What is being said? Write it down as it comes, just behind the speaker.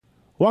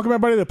Welcome,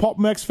 everybody, to the Pulp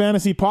MX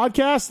Fantasy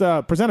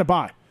Podcast, presented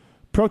by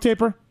Pro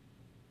Taper,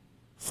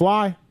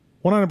 Fly,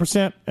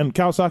 100%, and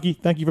Kawasaki.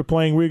 Thank you for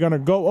playing. We're going to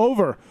go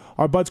over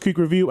our Budds Creek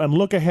review and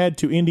look ahead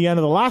to Indiana,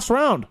 the last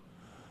round.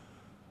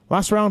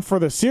 Last round for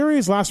the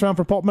series, last round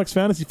for Pulp MX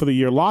Fantasy for the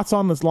year. Lots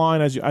on this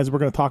line, as we're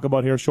going to talk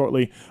about here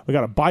shortly. We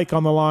got a bike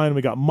on the line.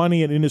 We got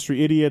money and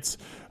industry idiots.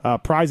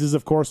 Prizes,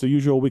 of course, the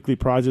usual weekly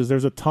prizes.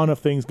 There's a ton of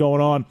things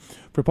going on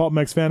for Pulp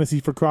MX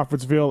Fantasy for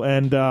Crawfordsville.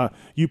 And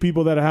you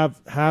people that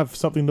have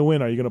something to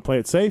win, are you going to play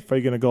it safe? Are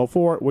you going to go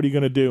for it? What are you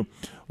going to do?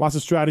 Lots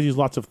of strategies,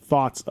 lots of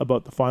thoughts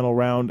about the final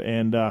round.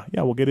 And,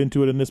 we'll get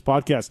into it in this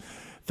podcast.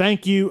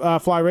 Thank you,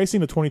 Fly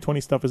Racing. The 2020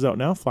 stuff is out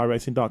now,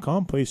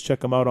 flyracing.com. Please check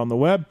them out on the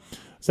web.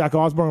 Zach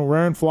Osborne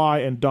wearing Fly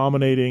and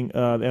dominating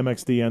the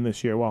MXDN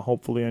this year. Well,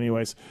 hopefully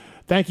anyways.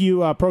 Thank you,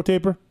 Pro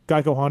Taper,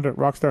 Geico Honda,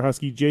 Rockstar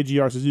Husky,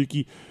 JGR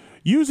Suzuki,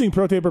 using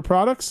Pro Taper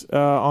products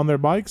on their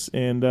bikes.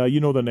 And you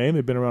know the name.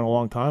 They've been around a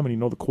long time, and you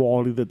know the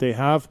quality that they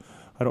have.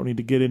 I don't need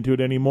to get into it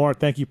anymore.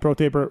 Thank you, Pro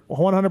Taper.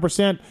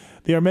 100%.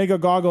 The Omega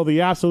Goggle, the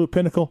absolute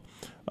pinnacle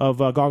of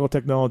goggle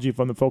technology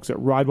from the folks at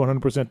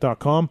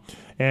ride100%.com.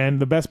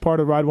 And the best part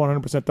of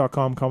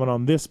ride100%.com coming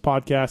on this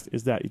podcast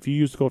is that if you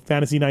use the code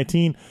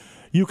FANTASY19,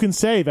 you can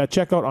save at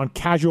checkout on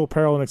casual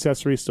apparel and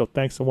accessories. So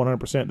thanks to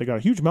 100%. They got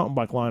a huge mountain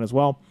bike line as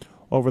well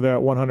over there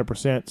at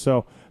 100%.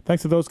 So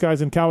thanks to those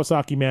guys in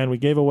Kawasaki, man. We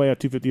gave away a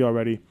 250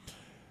 already.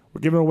 We're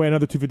giving away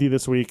another 250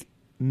 this week.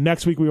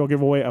 Next week we will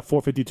give away a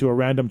 450 to a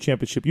random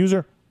championship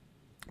user.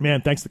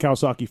 Man, thanks to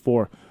Kawasaki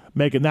for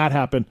making that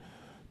happen.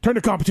 Turn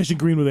the competition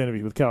green with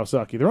envy with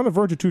Kawasaki. They're on the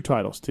verge of 2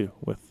 titles too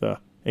with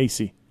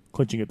AC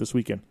clinching it this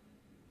weekend.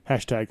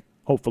 Hashtag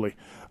hopefully.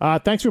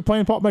 Thanks for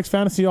playing Pulp MX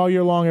Fantasy all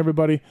year long,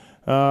 everybody.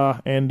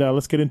 And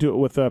let's get into it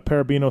with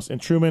Parabinos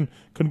and Truman.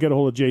 Couldn't get a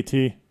hold of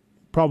JT.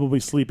 Probably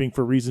sleeping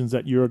for reasons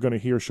that you're going to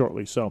hear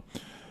shortly. So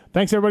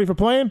thanks, everybody, for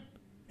playing.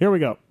 Here we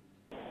go.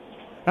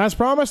 As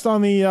promised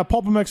on the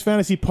Pulp MX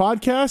Fantasy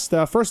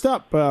Podcast, first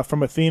up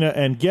from Athena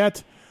and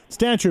Get, it's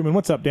Dan Truman.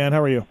 What's up, Dan?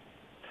 How are you?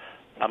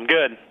 I'm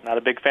good. Not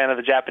a big fan of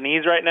the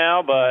Japanese right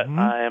now, but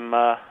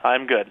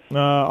I'm good.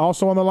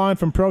 Also on the line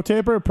from Pro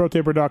Taper,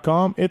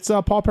 protaper.com, it's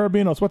Paul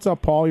Parabinos. What's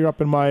up, Paul? You're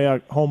up in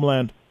my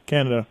homeland,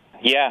 Canada.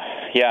 Yeah.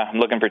 I'm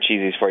looking for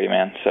cheesies for you,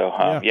 man. So,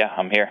 yeah,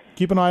 I'm here.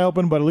 Keep an eye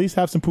open, but at least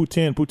have some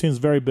poutine. Poutine's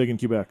very big in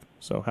Quebec,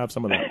 so have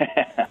some of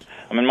that.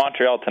 I'm in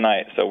Montreal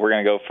tonight, so we're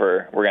gonna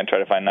try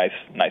to find a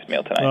nice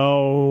meal tonight.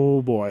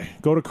 Oh boy,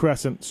 go to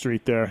Crescent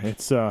Street there.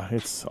 It's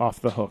off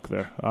the hook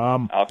there.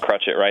 I'll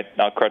crutch it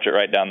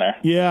right down there.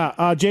 Yeah,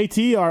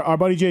 JT, our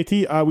buddy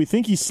JT, we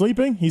think he's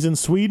sleeping. He's in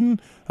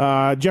Sweden.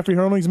 Jeffrey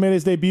Hurlings made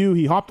his debut.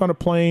 He hopped on a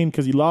plane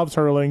because he loves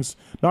Hurlings.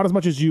 Not as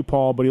much as you,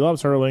 Paul, but he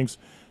loves Hurlings.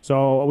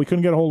 So we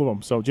couldn't get a hold of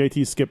him. So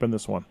JT's skipping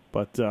this one.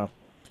 But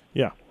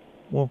yeah,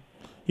 well,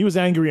 he was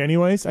angry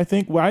anyways. I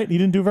think, right? He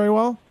didn't do very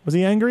well. Was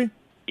he angry?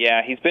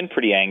 Yeah, he's been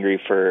pretty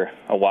angry for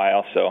a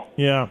while, so.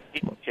 Yeah. He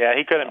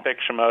couldn't pick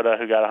Shimoda,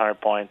 who got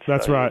 100 points.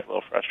 That's so right. He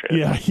was a little frustrated.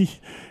 Yeah,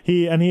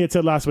 he had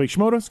said last week,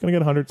 Shimoda's going to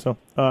get 100, so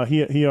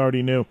he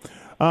already knew.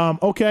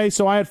 Okay,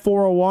 so I had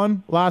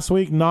 401 last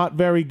week, not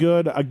very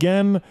good.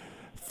 Again,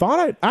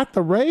 thought at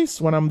the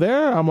race, when I'm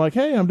there, I'm like,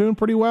 hey, I'm doing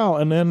pretty well.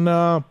 And then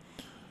I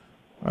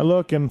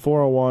look in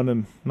 401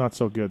 and not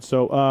so good.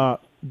 So,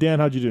 Dan,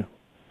 how'd you do?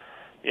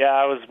 Yeah,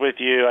 I was with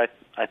you.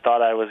 I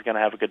thought I was going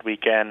to have a good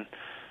weekend.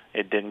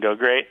 It didn't go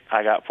great.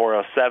 I got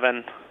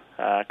 407,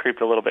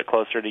 creeped a little bit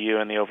closer to you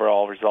in the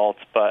overall results.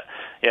 But,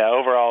 yeah,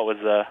 overall it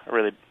was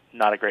really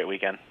not a great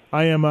weekend.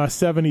 I am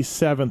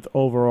 77th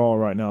overall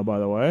right now, by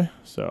the way.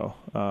 So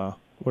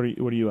what are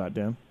you at,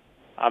 Dan?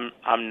 I'm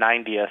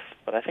 90th,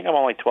 but I think I'm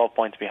only 12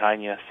 points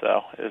behind you,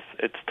 so it's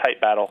a tight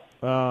battle.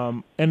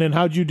 And then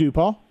how'd you do,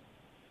 Paul?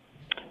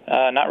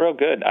 Not real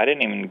good. I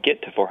didn't even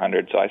get to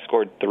 400, so I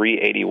scored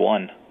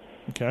 381.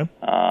 Okay.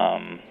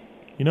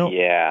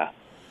 Yeah.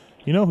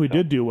 You know who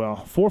did do well?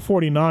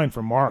 449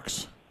 for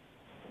Marks.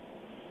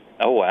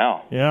 Oh,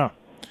 wow. Yeah.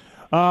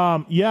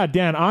 Yeah,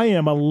 Dan, I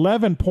am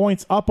 11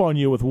 points up on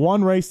you with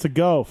one race to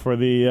go for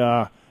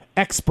the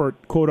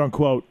expert,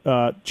 quote-unquote,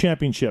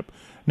 championship.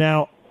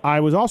 Now, I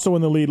was also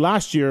in the lead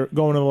last year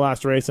going to the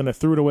last race, and I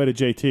threw it away to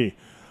JT.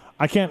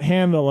 I can't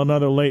handle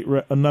another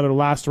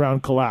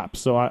last-round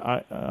collapse, so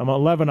I'm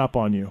 11 up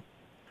on you.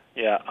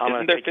 Yeah,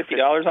 Isn't there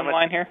 $50 on the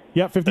line here?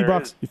 Yeah,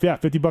 $50. Yeah,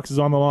 $50 is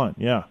on the line.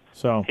 Yeah,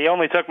 so he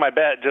only took my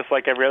bet just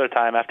like every other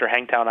time. After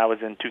Hangtown, I was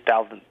in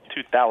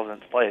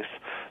 2000th place,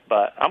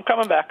 but I'm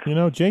coming back. You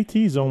know,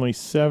 JT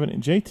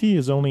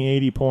is only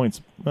 80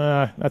 points.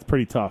 That's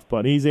pretty tough,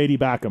 but he's 80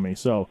 back of me.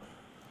 So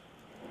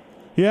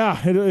yeah,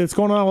 it's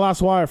going on the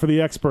last wire for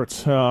the experts.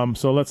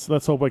 So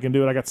let's hope I can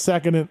do it. I got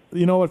second in.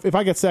 You know, if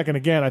I get second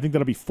again, I think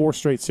that'll be 4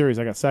 straight series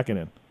I got second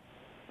in.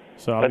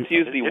 So let's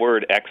use the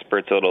word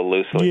experts a little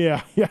loosely.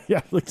 Yeah,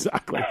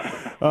 exactly.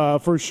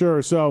 For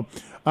sure. So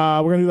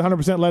we're going to do the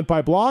 100% lead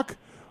pipe block.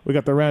 We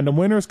got the random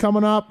winners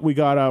coming up. We're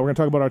going to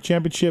talk about our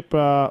championship.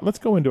 Let's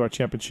go into our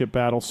championship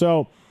battle.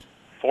 So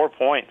 4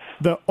 points.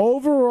 The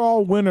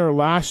overall winner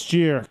last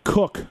year,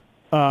 Cook,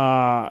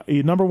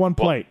 number one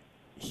plate.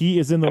 He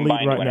is in the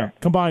lead right now.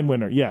 Combined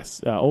winner,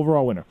 yes.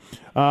 Overall winner.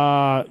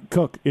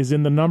 Cook is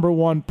in the number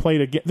one plate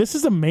again. This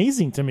is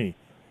amazing to me.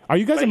 Are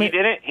you guys?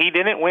 He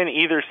didn't win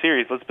either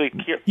series. Let's be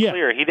clear.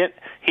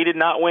 He did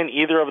not win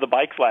either of the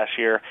bikes last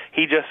year.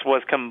 He just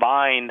was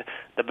combined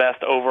the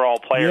best overall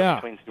player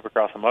between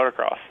Supercross and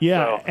Motocross.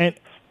 Yeah, so,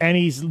 and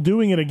he's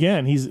doing it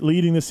again. He's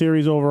leading the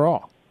series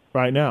overall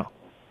right now.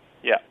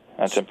 Yeah,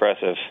 that's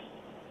impressive.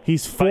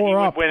 He's four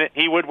up.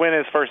 He would win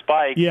his first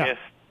bike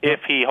if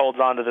he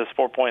holds on to this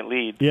 4-point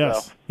lead.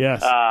 Yes, so,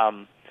 yes.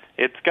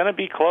 It's going to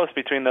be close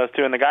between those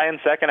two. And the guy in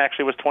second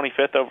actually was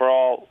 25th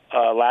overall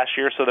last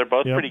year, so they're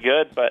both pretty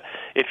good. But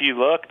if you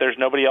look, there's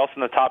nobody else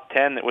in the top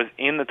 10 that was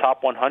in the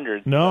top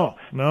 100. No.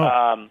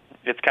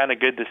 It's kind of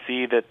good to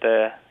see that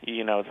the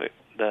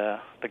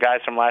guys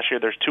from last year,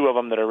 there's two of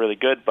them that are really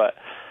good. But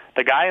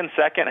the guy in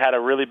second had a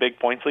really big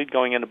points lead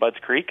going into Budds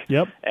Creek.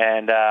 Yep.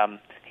 And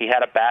he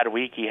had a bad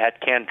week. He had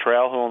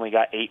Cantrell, who only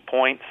got 8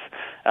 points.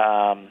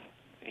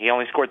 He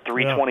only scored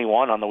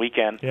 321 on the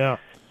weekend. Yeah.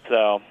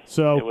 So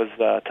it was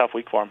a tough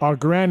week for him. Our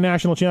Grand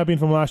National Champion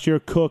from last year,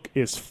 Cook,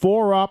 is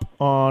 4 up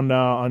on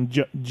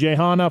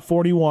Jehana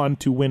 41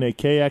 to win a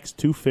KX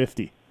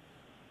 250.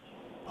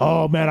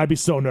 Oh, man, I'd be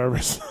so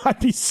nervous. I'd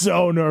be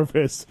so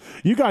nervous.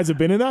 You guys have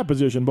been in that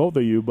position, both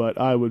of you, but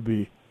I would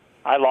be.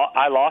 I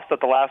lost at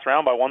the last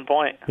round by 1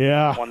 point.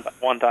 Yeah.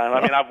 One time. I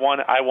mean,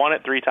 I won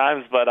it 3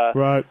 times, but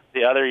right.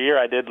 The other year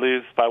I did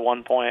lose by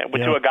 1 point,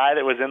 to a guy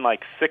that was in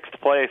like 6th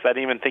place. I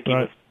didn't even think he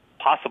was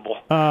possible.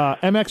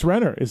 MX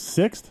Renner is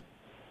 6th.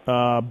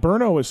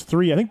 Berno is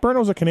 3. I think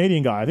Berno's a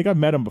Canadian guy. I think I've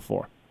met him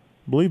before.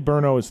 I believe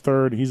Berno is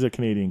 3rd. He's a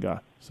Canadian guy.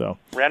 So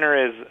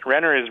Renner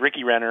is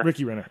Ricky Renner.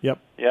 Ricky Renner. Yep.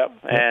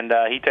 And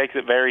he takes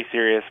it very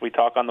serious. We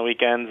talk on the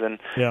weekends, and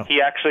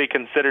he actually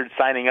considered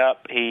signing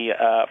up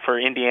for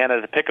Indiana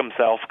to pick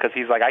himself because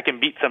he's like, I can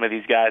beat some of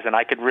these guys, and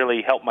I could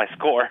really help my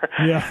score.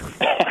 Yeah.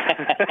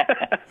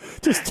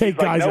 Just take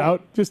guys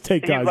out. Just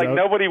take guys out. He's like,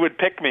 nobody would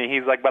pick me.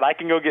 He's like, but I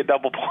can go get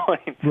double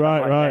points.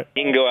 Right.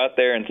 He can go out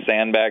there and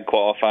sandbag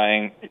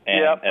qualifying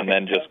and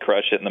then just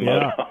crush it in the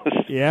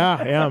motos.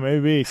 Yeah,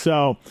 maybe.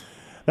 So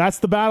that's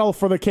the battle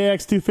for the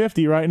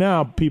KX250 right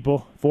now,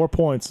 people. 4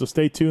 points. So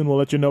stay tuned. We'll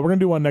let you know. We're going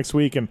to do one next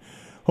week, and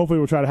hopefully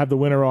we'll try to have the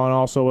winner on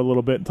also a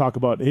little bit and talk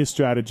about his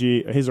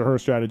or her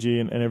strategy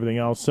and everything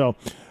else. So,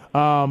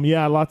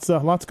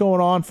 lots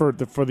going on for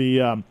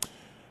the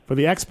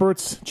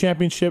Experts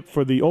Championship,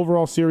 for the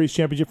overall series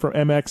championship for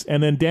MX.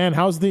 And then, Dan,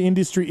 how's the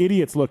Industry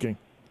Idiots looking?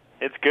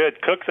 It's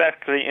good. Cook's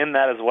actually in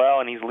that as well,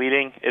 and he's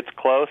leading. It's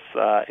close.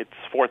 It's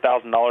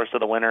 $4,000 to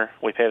the winner.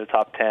 We pay the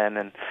top 10,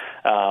 and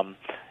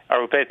or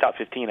we pay the top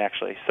 15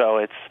 actually. So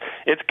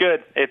it's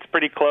good. It's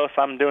pretty close.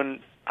 I'm doing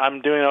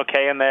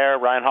okay in there.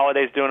 Ryan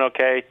Holiday's doing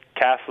okay.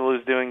 Castle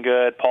is doing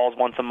good. Paul's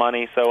won some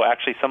money. So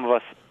actually, some of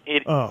us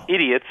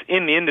idiots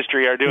in the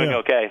industry are doing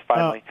okay.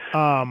 Finally.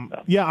 I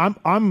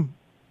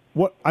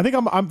think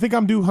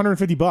I'm due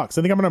 $150. I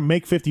think I'm going to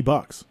make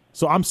 $50.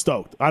 So I'm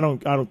stoked. I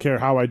don't care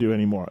how I do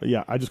anymore.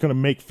 Yeah, I'm just going to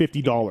make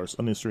 $50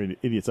 on Industry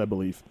Idiots, I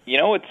believe. You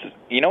know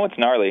what's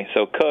gnarly?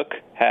 So Cook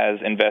has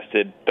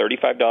invested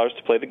 $35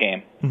 to play the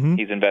game. Mm-hmm.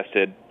 He's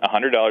invested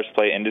 $100 to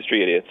play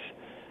Industry Idiots.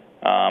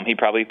 He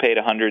probably paid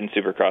 $100 in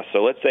Supercross.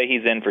 So let's say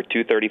he's in for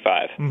 $235.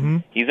 Mm-hmm.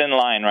 He's in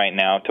line right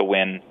now to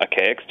win a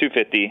KX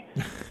 250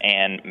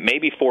 and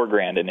maybe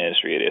 $4,000 in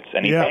Industry Idiots,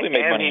 and he probably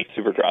made money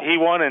in Supercross. He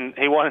won in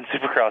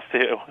Supercross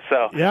too.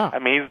 So I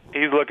mean,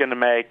 he's looking to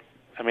make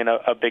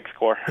a big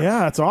score. Yeah,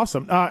 that's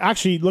awesome.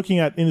 Actually, looking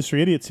at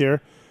Industry Idiots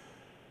here,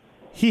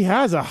 he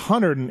has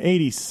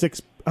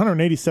 186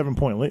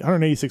 point lead.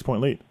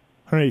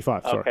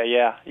 185, sorry. Okay,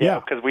 yeah,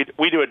 because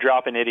we do a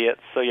drop in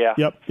Idiots, so yeah.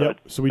 Yep.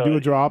 So we do a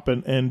drop,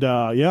 and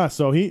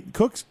so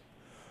Cook's,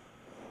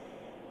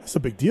 that's a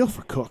big deal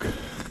for Cook.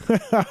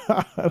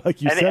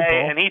 Like you said,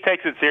 Paul. And he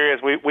takes it serious.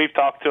 We've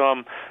talked to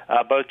him.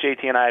 Both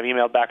JT and I have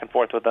emailed back and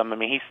forth with him. I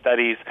mean, he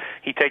studies.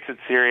 He takes it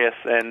serious,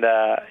 and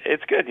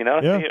it's good,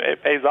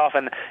 It pays off.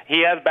 And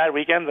he has bad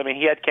weekends. I mean,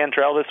 he had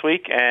Cantrell this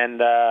week,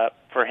 and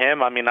for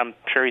him, I mean, I'm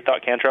sure he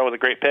thought Cantrell was a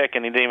great pick,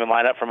 and he didn't even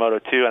line up for Moto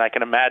 2. And I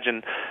can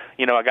imagine,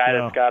 a guy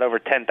that's got over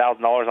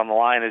 $10,000 on the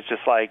line is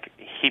just like,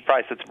 he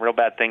probably said some real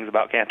bad things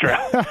about Cantrell.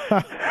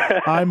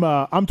 I'm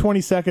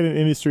 22nd in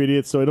Industry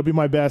Idiots, so it'll be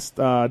my best.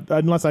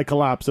 Unless I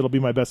collapse, it'll be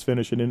my best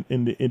finish in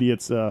the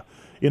Idiots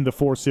in the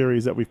 4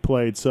 series that we've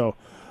played. So,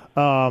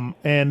 all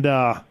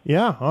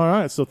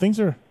right. So things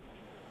are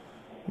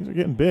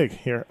getting big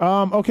here.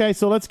 Okay,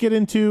 so let's get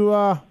into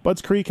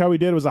Budds Creek. How we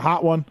did was a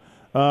hot one.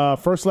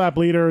 First lap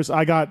leaders,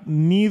 I got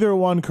neither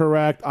one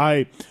correct.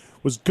 I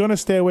was gonna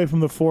stay away from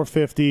the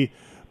 450,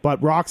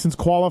 but Roxon's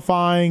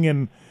qualifying,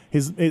 and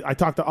I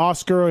talked to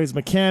Oscar, his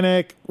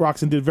mechanic.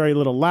 Roxon did very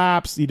little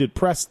laps. He did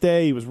press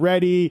day. He was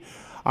ready.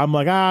 I'm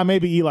like,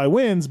 maybe Eli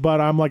wins,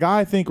 but I'm like,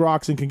 I think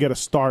Roxon can get a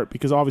start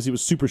because obviously it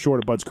was super short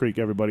at Budds Creek.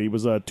 Everybody, it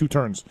was 2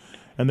 turns,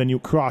 and then you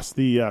cross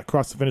the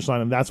finish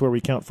line, and that's where we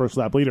count first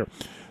lap leader.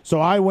 So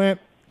I went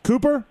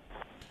Cooper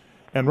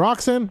and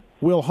Roxon.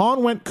 Will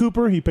Hahn went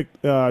Cooper. He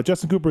picked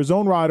Justin Cooper, his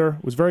own rider,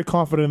 was very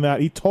confident in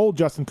that. He told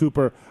Justin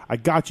Cooper, I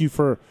got you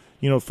for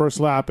first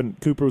lap, and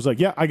Cooper was like,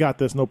 yeah, I got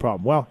this, no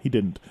problem. Well, he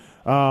didn't.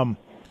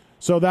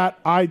 So that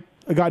I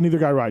got neither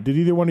guy right. Did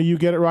either one of you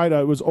get it right?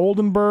 It was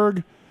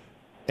Oldenburg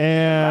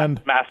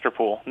and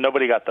Masterpool.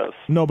 Nobody got those.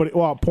 Nobody.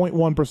 Well,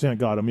 0.1%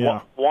 got him.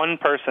 Yeah. One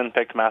person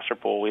picked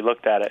Masterpool. We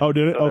looked at it. Oh,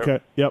 did it? So okay.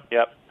 Yep.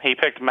 He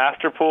picked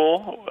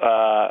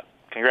Masterpool.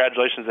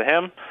 Congratulations to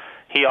him.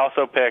 He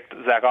also picked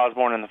Zach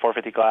Osborne in the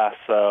 450 class.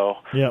 So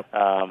yep.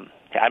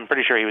 I'm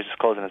pretty sure he was just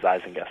closing his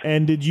eyes and guessing.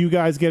 And did you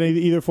guys get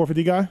either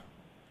 450 guy?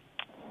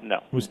 No.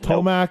 It was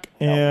Tomac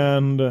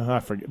and I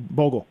forget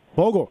Bogle.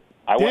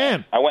 I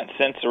went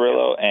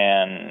Cincerillo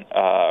and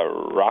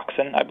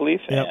Roxon, I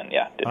believe. Yep. And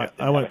yeah,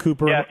 I went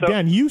Cooper. Yeah, so,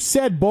 Dan, you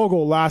said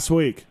Bogle last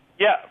week.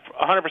 Yeah,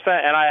 100%.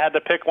 And I had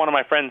to pick one of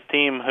my friend's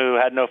team who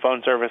had no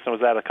phone service and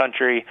was out of the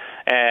country,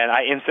 and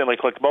I instantly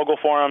clicked Bogle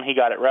for him. He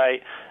got it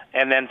right.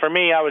 And then for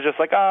me, I was just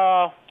like,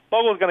 oh,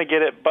 Bogle's going to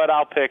get it, but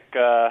I'll pick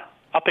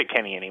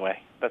Kenny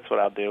anyway. That's what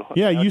I'll do.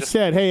 Yeah, you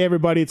said, hey,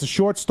 everybody, it's a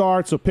short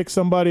start, so pick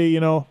somebody,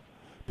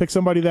 pick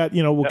somebody that,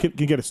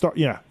 can get a start.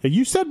 Yeah,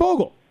 you said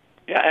Bogle.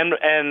 Yeah,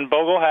 and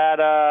Bogle had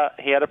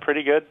a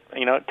pretty good,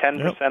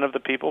 10% of the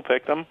people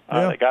picked him.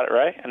 They got it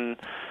right, and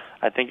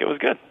I think it was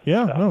good.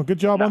 Yeah, so, good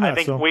job on that.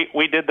 I think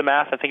we did the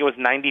math. I think it was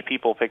 90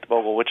 people picked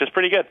Bogle, which is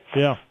pretty good.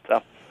 Yeah.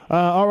 So.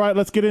 All right,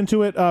 let's get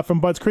into it from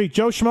Budds Creek.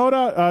 Joe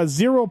Schmoda,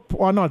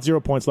 not 0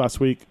 points last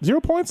week.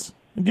 0 points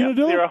in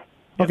Unadilla? 0.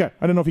 Okay,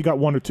 I don't know if he got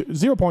 1 or 2.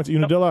 0 points at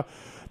Unadilla. Nope.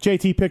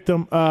 JT picked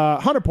him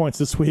 100 points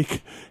this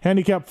week.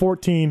 Handicap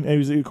 14. He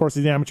was, of course,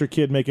 the amateur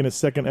kid making his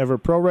second ever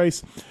pro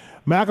race.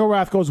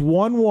 McElrath goes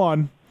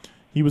 1-1.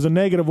 He was a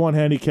 -1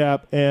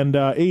 handicap, and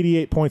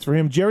 88 points for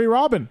him. Jerry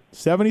Robin,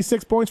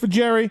 76 points for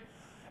Jerry.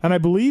 And I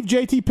believe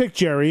JT picked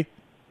Jerry.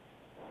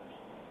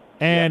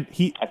 And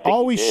he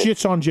always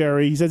shits on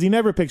Jerry. He says he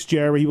never picks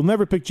Jerry. He will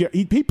never pick Jerry.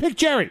 He picked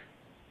Jerry.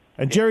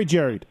 And Jerry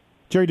jerried.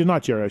 Jerry did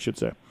not Jerry, I should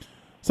say.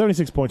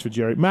 76 points for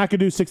Jerry.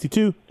 McAdoo,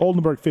 62.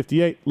 Oldenburg,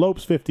 58.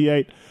 Lopes,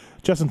 58.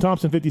 Justin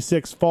Thompson,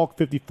 56. Falk,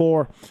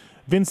 54.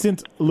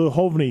 Vincent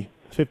Luhovny,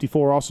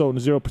 54. Also in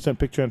the 0%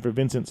 pick trend for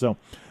Vincent. So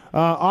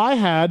I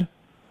had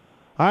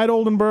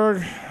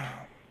Oldenburg.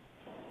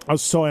 I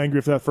was so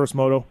angry for that first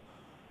moto.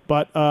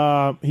 But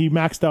he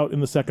maxed out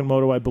in the second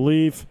moto, I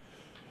believe.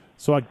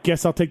 So I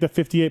guess I'll take the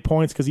 58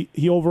 points because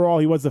he overall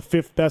he was the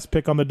 5th best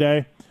pick on the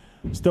day.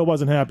 Still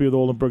wasn't happy with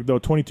Oldenburg, though.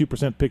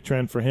 22% pick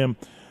trend for him.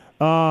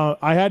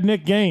 I had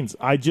Nick Gaines.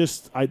 I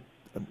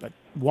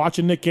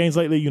watching Nick Gaines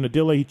lately,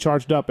 Unadilla, he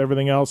charged up,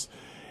 everything else.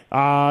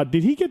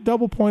 Did he get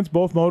double points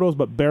both motos,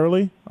 but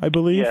barely, I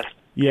believe? Yes.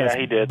 Yes, yeah,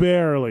 he did.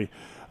 Barely.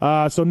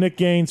 So Nick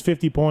Gaines,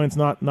 50 points,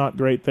 not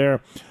great there.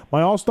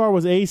 My all-star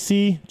was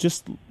AC,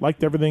 just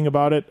liked everything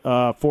about it.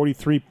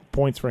 43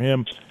 points for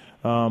him.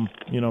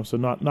 So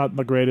not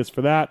the greatest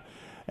for that.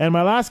 And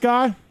my last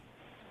guy,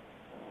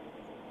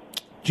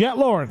 Jet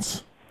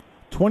Lawrence.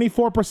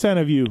 24%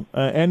 of you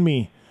and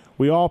me,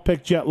 we all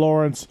picked Jet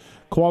Lawrence.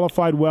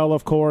 Qualified well,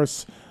 of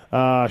course.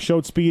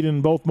 Showed speed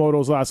in both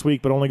motos last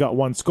week, but only got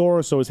 1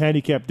 score, so his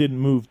handicap didn't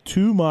move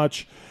too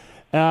much.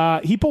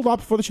 He pulled off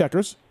before the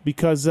checkers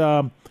because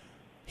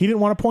he didn't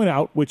want to point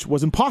out, which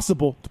was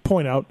impossible to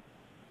point out,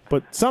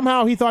 but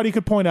somehow he thought he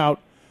could point out.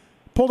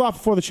 Pulled off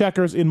before the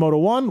checkers in Moto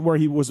 1, where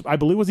he was, I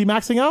believe, was he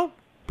maxing out?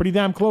 Pretty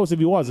damn close if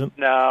he wasn't.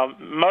 No,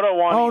 Moto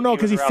 1. Oh, no,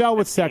 because he fell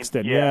with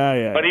Sexton.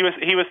 Yeah. But he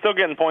was still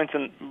getting points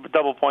and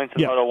double points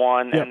in Moto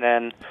 1, and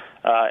then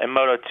in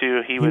Moto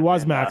 2, he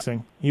was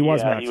maxing. He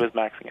was maxing. He was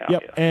maxing out.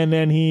 Yep, and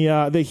then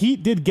the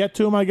heat did get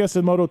to him, I guess,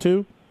 in Moto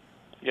 2.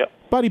 Yep.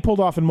 But he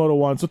pulled off in Moto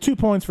 1, so 2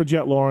 points for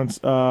Jet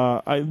Lawrence.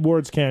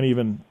 Words can't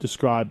even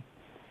describe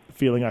the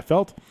feeling I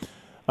felt.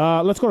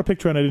 Let's go to pick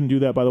trend. I didn't do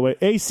that, by the way.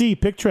 AC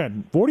pick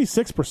trend,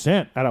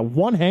 46% at a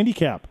 1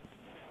 handicap.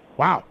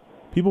 Wow.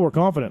 People were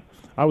confident.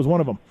 I was one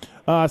of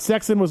them.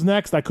 Sexton was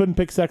next. I couldn't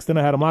pick Sexton.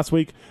 I had him last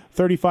week.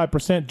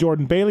 35%.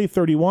 Jordan Bailey,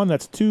 31.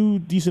 That's 2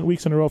 decent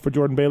weeks in a row for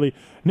Jordan Bailey.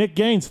 Nick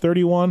Gaines,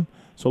 31.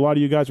 So a lot of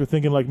you guys were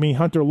thinking like me.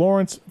 Hunter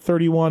Lawrence,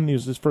 31. He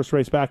was his first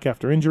race back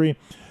after injury.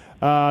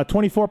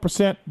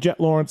 24%. Jet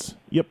Lawrence.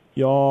 Yep.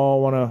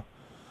 Y'all want to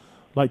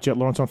light Jet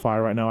Lawrence on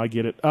fire right now. I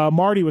get it.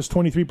 Marty was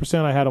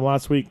 23%. I had him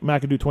last week.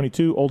 McAdoo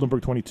 22.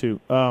 Oldenburg 22.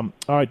 All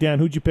right, Dan,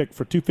 who'd you pick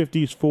for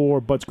 250s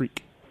for Budds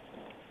Creek?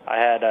 I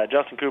had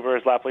Justin Cooper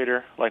as lap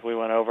leader, like we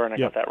went over, and I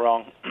got that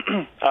wrong.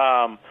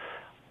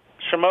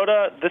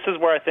 Shimoda, this is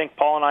where I think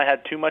Paul and I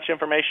had too much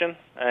information,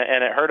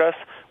 and it hurt us.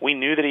 We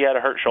knew that he had a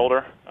hurt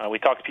shoulder. We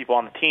talked to people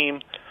on the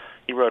team.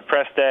 He rode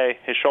press day.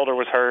 His shoulder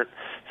was hurt.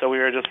 So we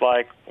were just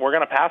like, we're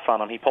going to pass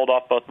on him. He pulled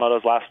off both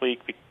motos last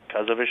week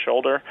because of his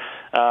shoulder.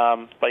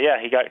 But, yeah,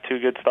 he got 2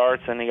 good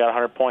starts, and he got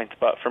 100 points.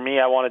 But for me,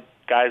 I wanted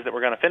guys that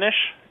were going to finish,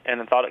 and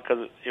then thought it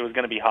because it was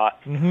going to be hot.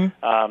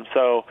 Mm-hmm.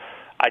 So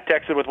I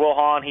texted with Will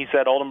Hahn. He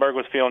said Oldenburg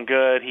was feeling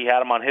good. He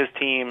had him on his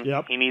team.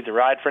 Yep. He needs a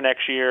ride for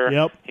next year.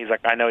 Yep. He's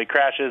like, I know he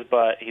crashes,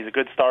 but he's a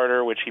good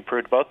starter, which he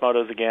proved both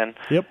motos again.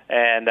 Yep.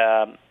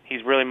 And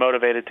he's really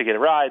motivated to get a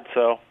ride.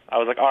 So I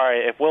was like, all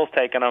right, if Will's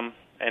taking him,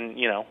 and,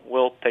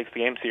 Will takes the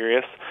game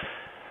serious.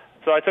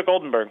 So I took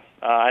Oldenburg.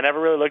 I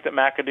never really looked at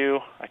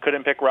McAdoo. I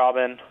couldn't pick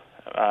Robin.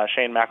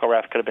 Shane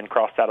McElrath could have been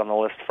crossed out on the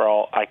list for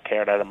all I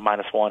cared at a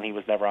 -1. He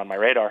was never on my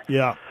radar.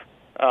 Yeah.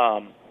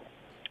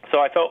 So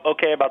I felt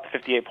okay about the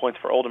 58 points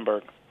for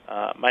Oldenburg.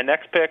 My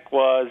next pick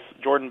was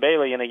Jordan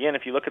Bailey, and again,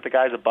 if you look at the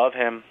guys above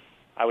him,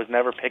 I was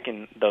never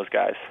picking those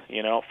guys.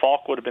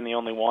 Falk would have been the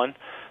only one.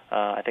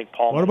 I think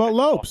Paul. What about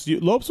Lopes?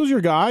 Lopes was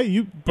your guy.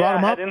 You brought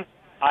him up?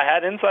 I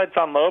had insights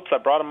on Lopes. I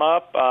brought him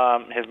up.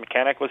 His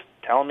mechanic was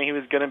telling me he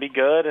was going to be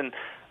good, and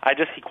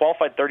he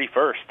qualified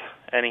 31st,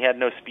 and he had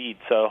no speed,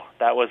 so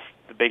that was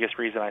the biggest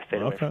reason I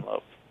stayed away from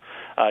Lopes.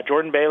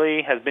 Jordan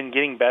Bailey has been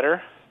getting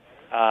better.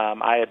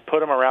 I had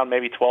put him around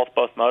maybe 12th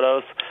both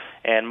motos,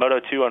 and Moto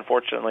 2,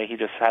 unfortunately, he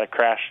just had a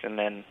crash, and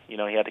then he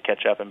had to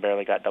catch up and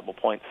barely got double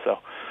points, so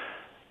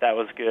that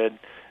was good.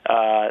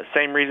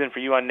 Same reason for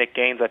you on Nick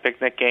Gaines. I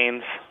picked Nick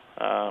Gaines,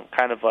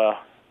 kind of a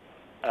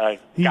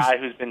guy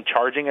who's been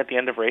charging at the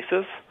end of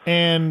races.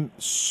 And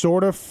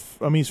sort of,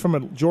 he's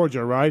from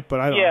Georgia, right? But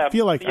I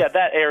feel like... Yeah,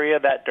 that area,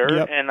 that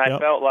dirt, I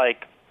felt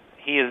like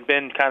he has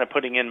been kind of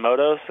putting in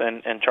motos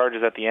and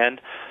charges at the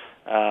end.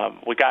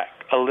 We got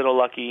a little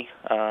lucky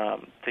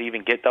to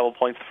even get double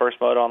points the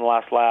first moto on the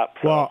last lap.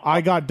 So. Well,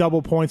 I got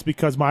double points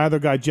because my other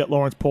guy, Jet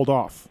Lawrence, pulled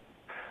off.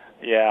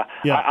 Yeah.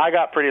 I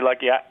got pretty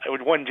lucky.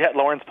 When Jet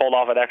Lawrence pulled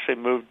off, it actually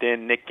moved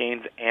in Nick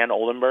Gaines and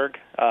Oldenburg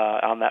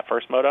on that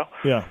first moto.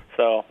 Yeah.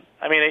 So,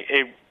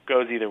 it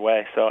goes either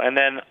way. So, and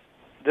then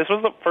this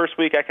was the first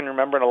week I can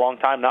remember in a long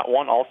time, not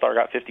one All-Star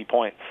got 50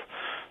 points.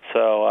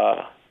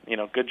 So,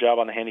 good job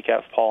on the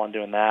handicaps, Paul, on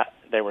doing that.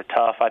 They were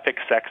tough. I picked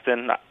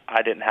Sexton.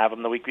 I didn't have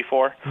him the week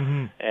before.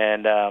 Mm-hmm.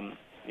 And,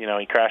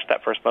 he crashed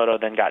that first moto,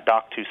 then got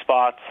docked 2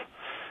 spots.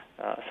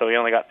 So he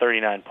only got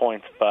 39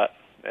 points. But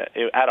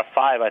out of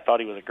 5, I thought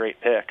he was a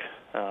great pick.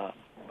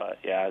 But,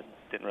 it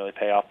didn't really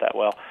pay off that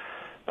well.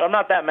 But I'm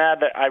not that mad.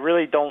 That I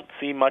really don't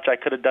see much I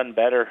could have done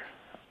better.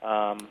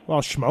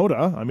 Well,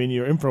 Shimoda.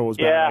 Your info was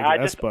bad, I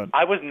guess. But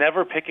I was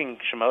never picking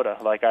Shimoda.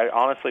 I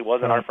honestly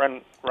wasn't. Right. Our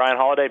friend Ryan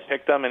Holiday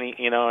picked him, and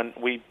and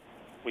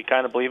we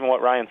kind of believe in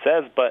what Ryan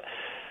says, but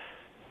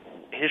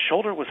his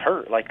shoulder was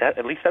hurt. That,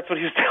 at least that's what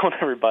he was telling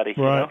everybody.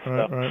 Right.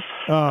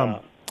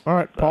 All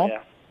right, Paul,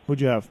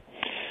 who'd you have?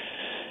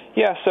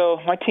 Yeah, so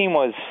my team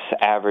was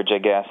average, I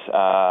guess.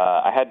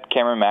 I had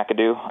Cameron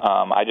McAdoo.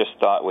 I just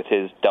thought with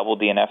his double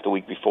DNF the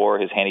week before,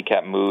 his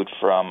handicap moved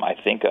from, I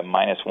think, a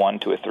 -1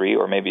 to a 3,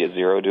 or maybe a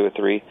 0 to a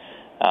 3.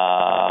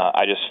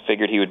 I just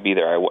figured he would be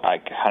there. I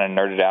kind of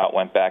nerded out,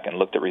 went back and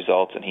looked at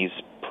results, and he's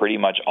pretty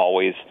much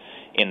always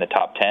in the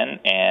top 10.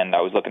 And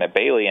I was looking at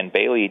Bailey, and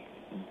Bailey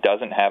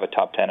doesn't have a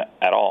top 10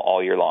 at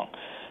all year long.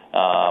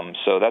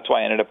 So that's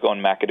why I ended up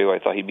going McAdoo. I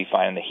thought he'd be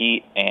fine in the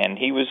heat, and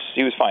he was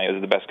fine. He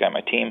was the best guy on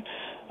my team.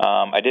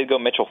 I did go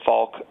Mitchell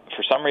Falk.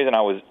 For some reason,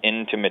 I was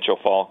into Mitchell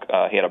Falk.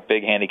 He had a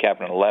big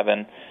handicap in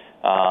 11,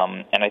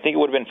 and I think it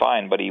would have been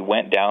fine, but he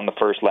went down the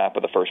first lap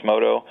of the first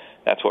moto.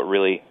 That's what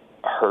really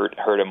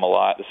hurt him a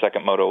lot. The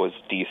second moto was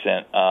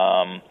decent,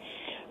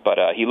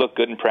 but he looked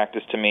good in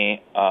practice to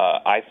me.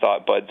 I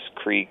thought Budds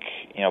Creek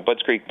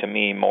to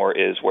me more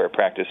is where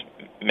practice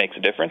makes a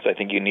difference. I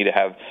think you need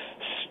to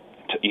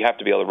you have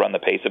to be able to run the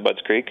pace of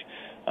Budds Creek.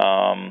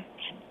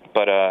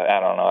 But I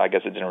don't know. I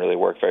guess it didn't really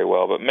work very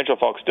well. But Mitchell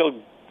Falk still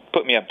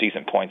put me up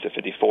decent points at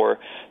 54,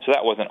 so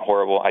that wasn't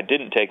horrible. I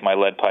didn't take my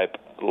lead pipe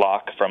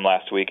lock from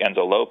last week,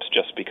 Enzo Lopes,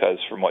 just because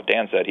from what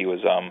Dan said, he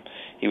was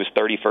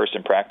 31st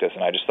in practice,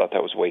 and I just thought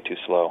that was way too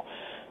slow.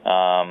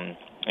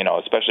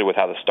 Especially with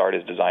how the start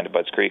is designed at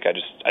Budds Creek, I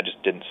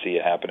just didn't see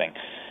it happening.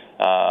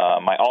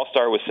 My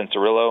all-star was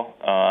Cincerillo.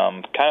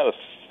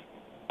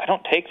 I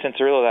don't take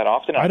Cincerillo that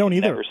often. I don't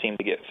either. Never seem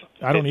to get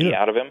 50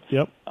 out of him.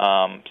 Yep.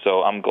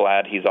 So I'm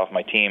glad he's off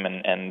my team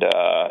and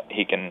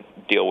he can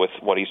deal with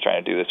what he's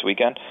trying to do this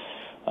weekend.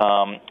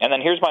 And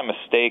then here's my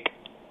mistake.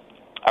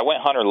 I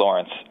went Hunter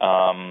Lawrence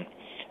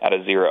at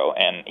a 0,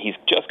 and he's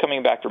just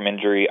coming back from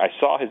injury. I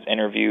saw his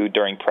interview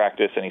during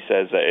practice, and he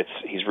says that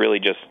he's really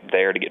just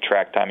there to get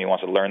track time. He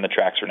wants to learn the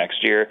tracks for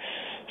next year.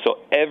 So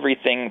every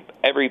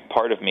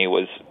part of me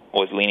was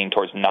leaning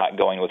towards not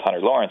going with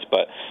Hunter Lawrence,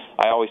 but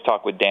I always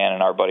talk with Dan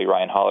and our buddy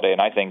Ryan Holiday,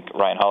 and I think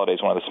Ryan Holiday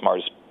is one of the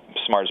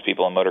smartest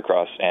people in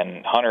motocross,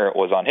 and Hunter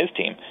was on his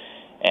team.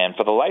 And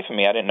for the life of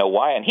me, I didn't know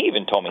why, and he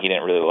even told me he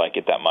didn't really like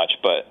it that much,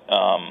 but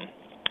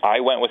I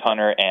went with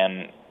Hunter,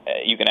 and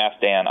you can ask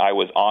Dan, I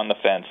was on the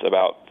fence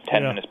about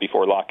 10 minutes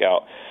before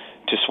lockout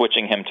to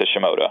switching him to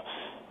Shimoda.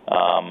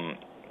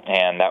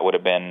 And that would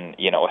have been,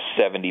 a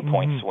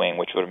 70-point swing,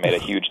 which would have made a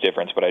huge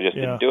difference, but I just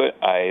didn't do it.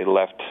 I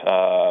left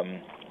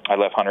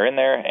Hunter in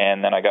there,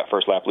 and then I got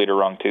first lap leader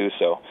wrong too.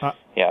 So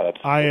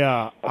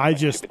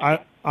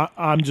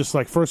I'm just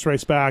like first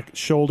race back,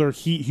 shoulder,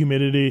 heat,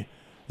 humidity,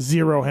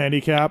 0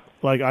 handicap.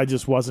 Like I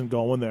just wasn't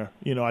going there.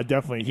 I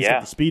definitely he's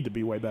got the speed to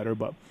be way better,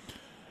 but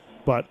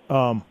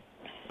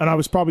and I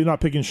was probably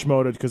not picking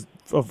Shimoda because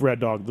of Red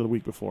Dog the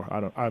week before.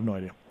 I have no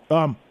idea.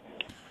 All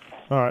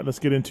right, let's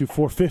get into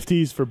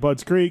 450s for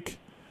Budds Creek.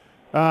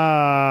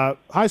 High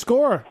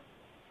score,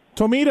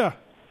 Tomita,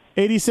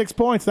 86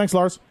 points. Thanks,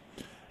 Lars.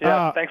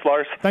 Yeah, thanks,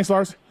 Lars. Thanks,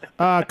 Lars.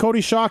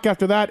 Cody Schock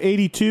after that,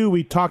 82.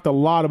 We talked a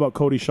lot about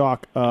Cody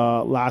Schock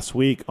last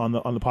week on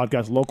the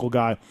podcast, local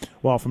guy,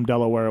 well, from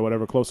Delaware or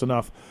whatever, close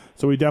enough.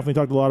 So we definitely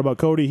talked a lot about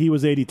Cody. He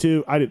was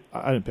 82. I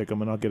didn't pick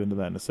him, and I'll get into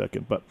that in a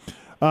second.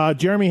 But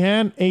Jeremy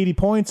Hand, 80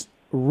 points.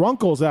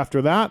 Runkles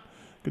after that.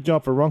 Good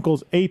job for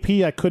Runkles. AP,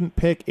 I couldn't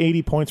pick.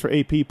 80 points for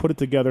AP. Put it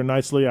together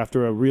nicely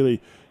after a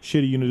really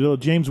shitty Unadilla.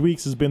 James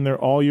Weeks has been there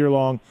all year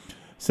long.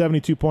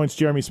 72 points.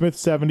 Jeremy Smith,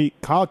 70.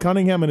 Kyle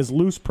Cunningham in his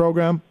loose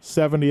program,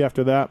 70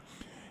 after that.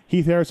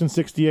 Heath Harrison,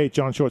 68.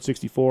 John Short,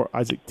 64.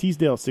 Isaac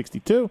Teasdale,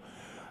 62.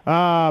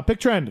 Pick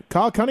trend.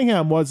 Kyle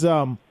Cunningham was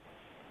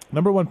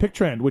number one pick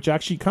trend, which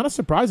actually kind of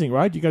surprising,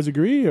 right? Do you guys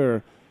agree?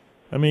 Or,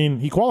 I mean,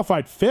 he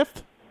qualified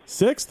 5th,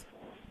 6th,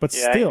 but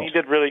still. He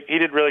did really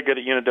good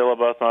at Unadilla,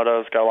 both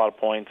motos, got a lot of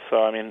points.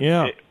 So, I mean,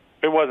 it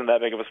wasn't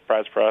that big of a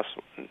surprise for us.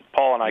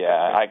 Paul and I.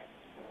 Yeah,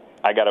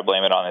 I got to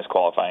blame it on his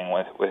qualifying.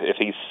 With if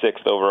he's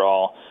 6th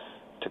overall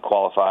to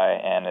qualify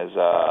and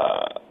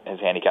his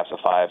handicap's a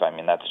 5, I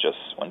mean, that's just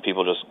when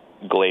people just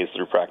glaze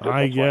through practice.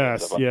 I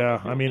guess,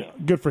 yeah. I mean,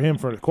 good for him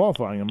for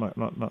qualifying. I'm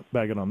not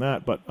bagging on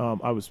that, but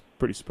I was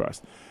pretty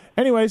surprised.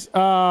 Anyways,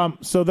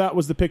 so that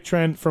was the pick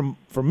trend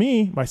for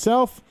me,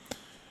 myself.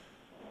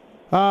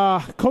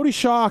 Cody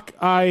Schock,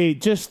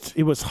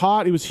 it was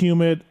hot, it was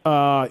humid.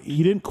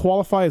 He didn't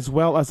qualify as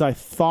well as I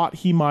thought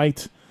he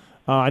might.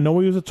 I know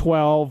he was a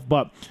 12,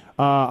 but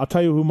I'll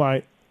tell you who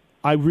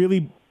I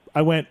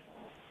went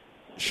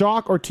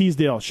Schock or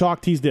Teasdale.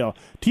 Schock, Teasdale.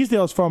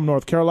 Teasdale is from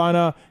North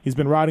Carolina. He's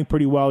been riding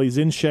pretty well. He's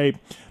in shape.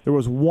 There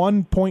was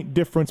 1 point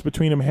difference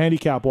between them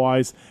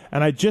handicap-wise,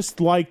 and I just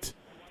liked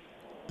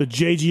the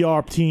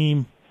JGR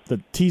team,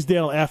 the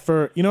Teasdale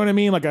effort. You know what I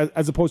mean? Like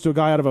as opposed to a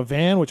guy out of a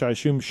van, which I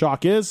assume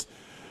Schock is.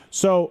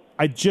 So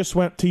I just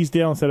went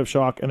Teasdale instead of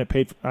Schock, and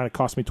it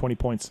cost me 20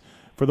 points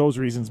for those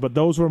reasons. But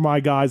those were my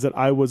guys that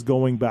I was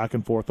going back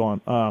and forth on.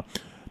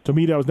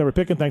 Tomita I was never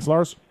picking. Thanks,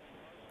 Lars.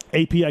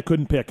 AP I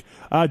couldn't pick.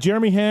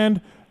 Jeremy Hand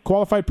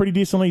qualified pretty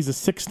decently. He's a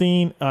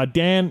 16.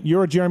 Dan,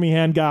 you're a Jeremy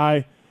Hand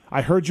guy.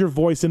 I heard your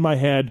voice in my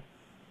head.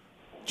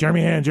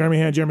 Jeremy Hand. I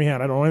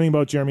don't know anything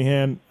about Jeremy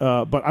Hand,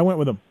 but I went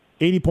with him.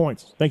 80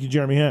 points. Thank you,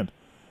 Jeremy Hand.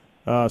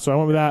 So I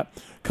went with that.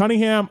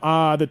 Cunningham,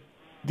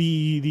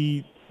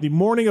 the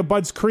morning of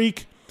Bud's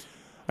Creek,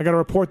 I got a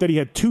report that he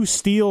had 2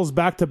 steals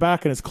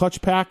back-to-back in his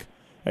clutch pack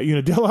at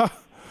Unadilla.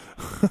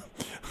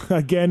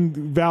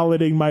 Again,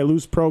 validating my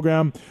loose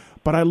program.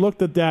 But I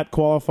looked at that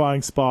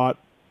qualifying spot,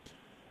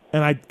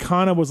 and I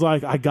kind of was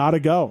like, I got to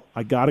go.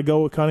 I got to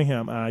go with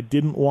Cunningham. And I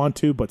didn't want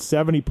to, but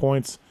 70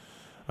 points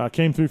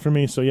came through for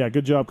me. So, yeah,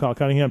 good job, Kyle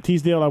Cunningham.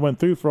 Teasdale, I went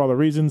through for all the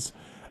reasons.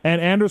 And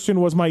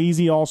Anderson was my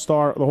easy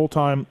all-star the whole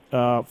time,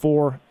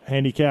 4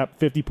 handicap,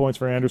 50 points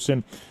for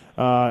Anderson.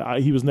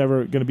 He was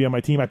never going to be on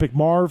my team. I picked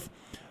Marv.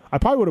 I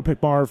probably would have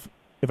picked Marv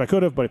if I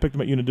could have, but I picked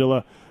him at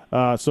Unadilla.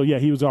 So, yeah,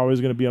 he was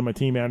always going to be on my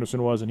team.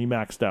 Anderson was, and he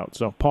maxed out.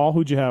 So, Paul,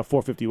 who'd you have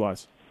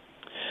 450-wise?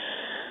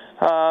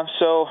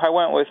 So I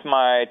went with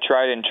my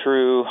tried and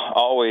true,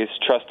 always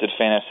trusted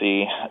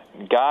fantasy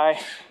guy,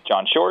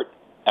 John Short,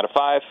 out of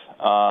 5.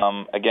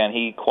 Again,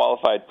 he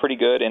qualified pretty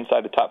good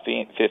inside the top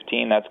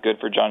 15. That's good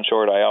for John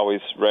Short. I always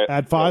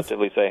add 5?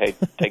 Relatively say,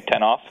 hey, take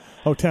 10 off.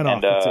 Oh, 10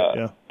 off. That's it,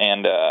 yeah.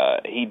 And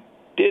he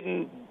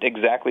didn't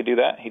exactly do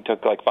that. He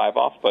took like 5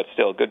 off, but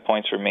still good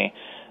points for me.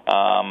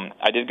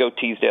 I did go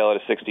Teasdale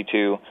at a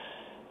 62.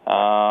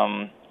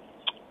 And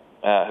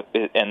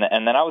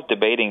then I was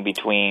debating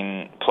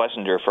between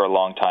Plessinger for a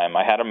long time.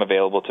 I had him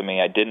available to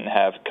me. I didn't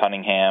have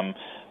Cunningham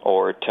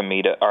or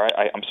Tomita.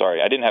 I'm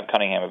sorry, I didn't have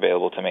Cunningham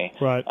available to me.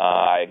 Right.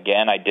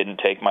 Again, I didn't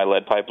take my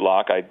lead pipe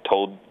lock.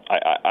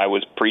 I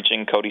was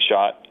preaching Cody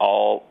Schott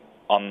all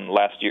on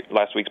last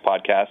week's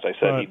podcast. I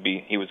said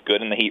he was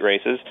good in the heat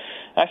races.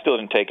 I still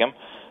didn't take him.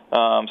 So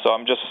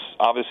I'm just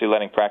obviously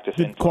letting practice.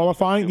 Did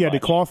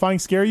qualifying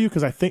scare you?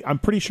 Because I'm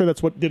pretty sure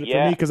that's what did it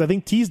for me. Because I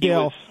think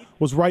Teasdale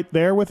was right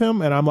there with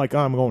him, and I'm like,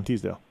 I'm going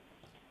Teasdale.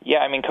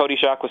 Yeah, I mean, Cody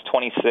Schock was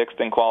 26th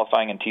in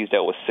qualifying, and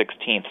Teasdale was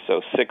 16th,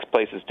 so 6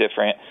 places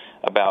different,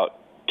 about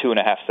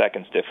 2.5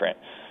 seconds different.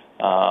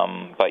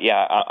 But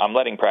yeah, I'm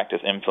letting practice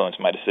influence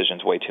my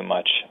decisions way too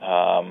much.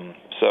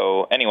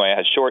 So anyway, I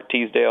had Short,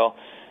 Teasdale,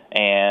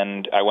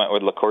 and I went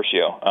with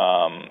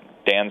LaCourcio,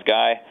 Dan's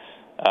guy.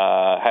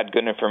 Had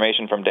good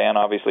information from Dan,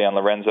 obviously, on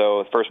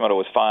Lorenzo. The first moto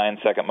was fine.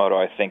 Second moto,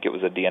 I think it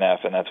was a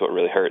DNF, and that's what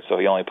really hurt, so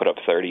he only put up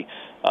 30.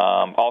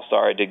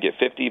 All-Star, I did get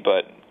 50,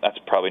 but that's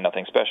probably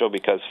nothing special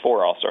because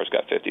 4 All-Stars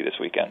got 50 this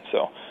weekend.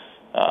 So,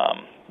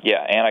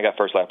 yeah, and I got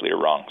first lap leader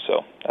wrong,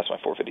 so that's my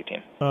 450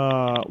 team.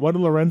 What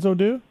did Lorenzo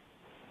do?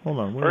 Hold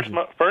on.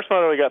 First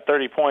moto, he got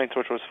 30 points,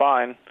 which was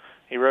fine.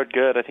 He rode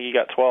good. I think he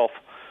got 12th.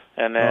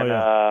 And then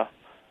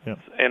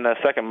in the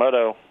second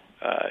moto,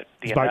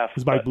 DNF.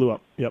 His bike blew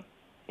up. Yep.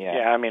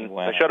 Yeah, I mean,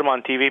 they showed him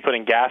on TV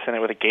putting gas in it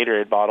with a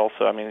Gatorade bottle,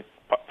 so, I mean,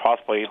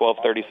 possibly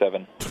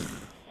 12:37.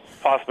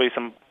 Possibly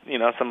some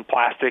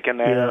plastic in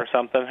there or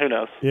something. Who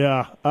knows?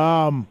 Yeah.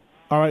 All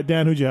right,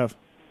 Dan, who'd you have?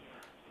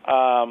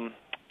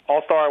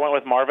 All-Star, I went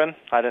with Marvin.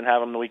 I didn't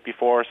have him the week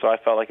before, so I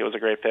felt like it was a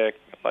great pick.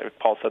 Like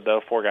Paul said,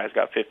 though, 4 guys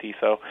got 50,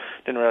 so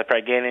didn't really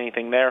probably gain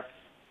anything there.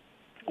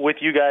 With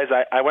you guys,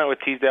 I went with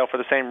Teasdale for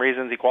the same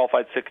reasons. He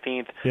qualified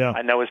 16th. Yeah.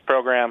 I know his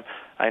program.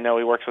 I know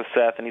he works with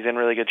Seth, and he's in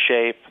really good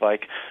shape.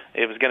 Like,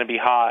 it was going to be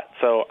hot,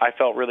 so I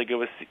felt really good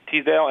with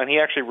Teasdale, and he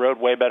actually rode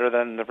way better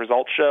than the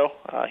results show.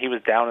 He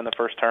was down in the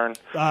first turn.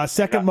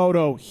 Second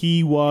moto,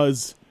 he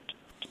was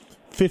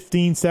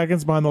 15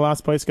 seconds behind the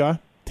last place guy,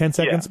 10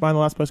 seconds behind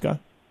the last place guy.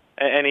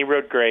 And he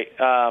rode great.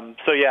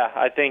 So, yeah,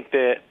 I think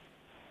that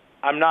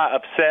I'm not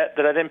upset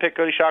that I didn't pick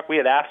Cody Schock. We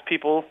had asked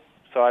people,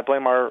 so I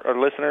blame our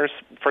listeners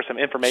for some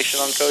information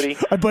on Cody.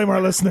 I blame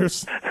our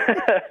listeners.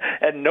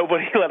 And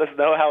nobody let us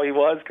know how he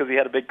was because he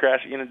had a big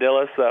crash at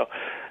Unadilla. So,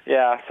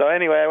 yeah. So,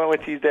 anyway, I went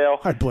with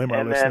Teasdale. I blame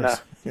our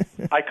listeners. Then,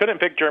 I couldn't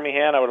pick Jeremy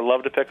Hand. I would have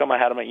loved to pick him. I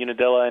had him at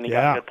Unadilla, and he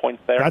got good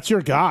points there. That's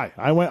your guy.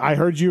 I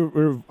heard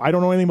you. I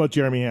don't know anything about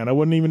Jeremy Hand. I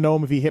wouldn't even know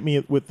him if he hit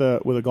me with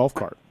a golf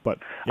cart. But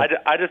yeah.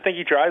 I just think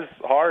he tries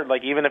hard.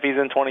 Like, even if he's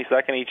in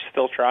 22nd, he's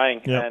still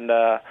trying. Yeah. And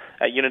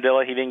at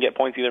Unadilla, he didn't get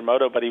points either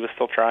moto, but he was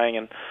still trying.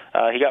 And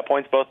he got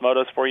points both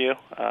motos for you.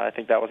 I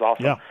think that was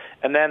awesome. Yeah.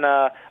 And then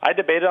I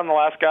debated on the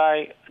last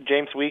guy.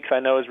 James Weeks,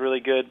 I know, is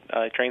really good.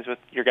 He trains with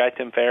your guy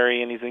Tim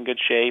Ferry, and he's in good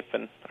shape.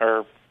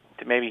 Or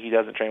maybe he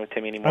doesn't train with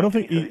Timmy anymore. I don't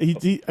think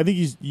I think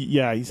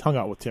he's hung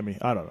out with Timmy.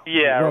 I don't know.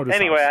 Yeah.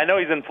 Anyway, I know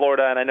he's in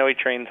Florida, and I know he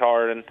trains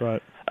hard. And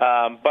right.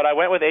 But I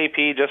went with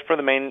AP just for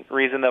the main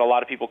reason that a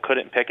lot of people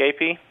couldn't pick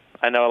AP.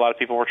 I know a lot of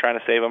people were trying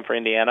to save him for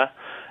Indiana,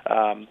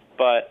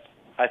 but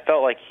I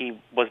felt like he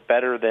was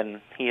better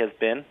than he has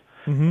been,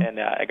 and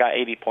I got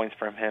 80 points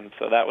from him,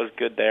 so that was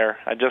good there.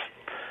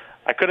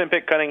 I couldn't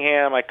pick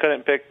Cunningham. I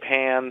couldn't pick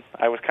Pan.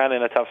 I was kind of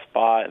in a tough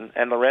spot,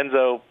 and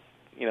Lorenzo,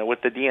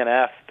 with the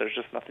DNF, there's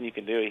just nothing you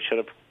can do. He should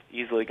have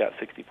easily got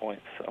 60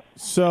 points.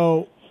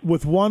 So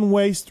with one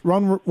race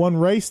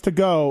to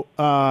go,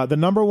 the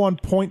number one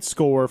point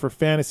scorer for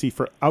fantasy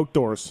for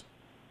outdoors,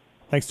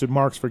 thanks to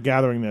Marks for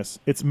gathering this,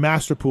 it's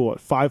Masterpool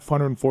at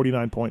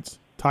 549 points.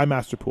 Ty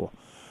Masterpool.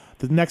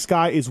 The next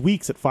guy is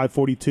Weeks at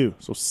 542.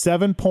 So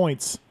 7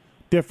 points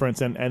difference,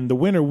 and the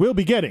winner will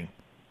be getting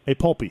a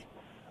Pulpy.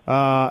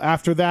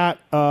 After that,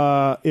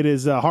 it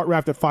is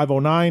Hartraft at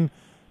 509,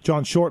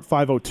 John Short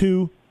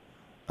 502.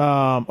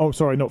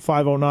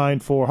 509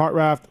 for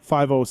Hartraft,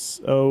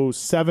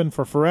 507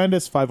 for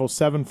Ferrandis,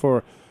 507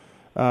 for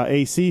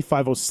AC,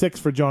 506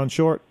 for John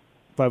Short,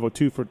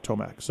 502 for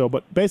Tomac. So,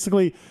 but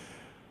basically,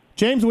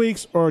 James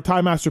Weeks or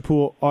Ty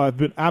Masterpool have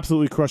been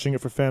absolutely crushing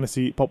it for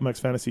fantasy, PulpMX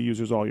fantasy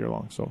users all year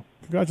long. So,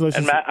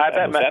 congratulations. And I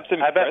bet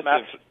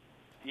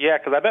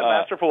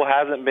Masterpool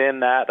hasn't been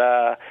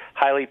that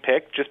highly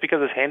picked just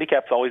because his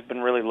handicap's always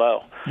been really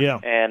low. Yeah.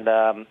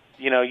 And,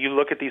 you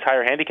look at these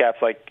higher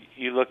handicaps, like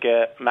you look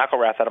at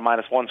McElrath at a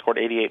 -1, scored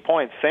 88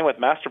 points. Same with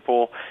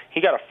Masterpool.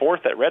 He got a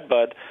 4th at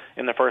Redbud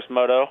in the first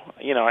moto.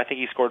 I think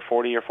he scored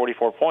 40 or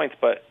 44 points,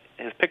 but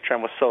his pick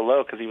trend was so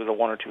low because he was a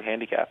 1 or 2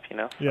 handicap,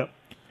 Yeah.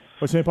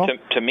 What's your name, Paul?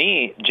 To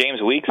me,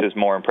 James Weeks is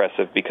more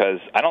impressive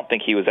because I don't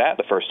think he was at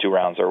the first 2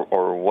 rounds,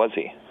 or was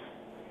he?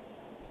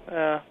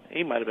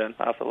 He might have been.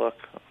 I'll have to look.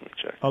 Let me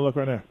check. I'll look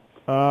right there.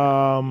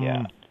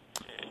 Yeah.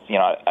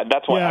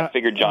 That's why I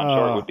figured John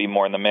Short would be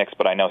more in the mix,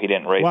 but I know he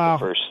didn't race the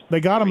first. They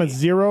got 3. him at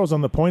zeros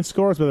on the point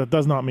scores, but that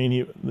does not mean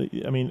he.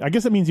 I mean, I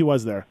guess it means he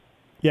was there.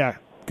 Yeah,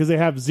 because they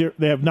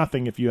have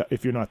nothing if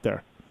you're not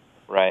there.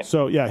 Right.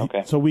 So yeah,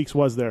 okay. So Weeks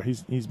was there.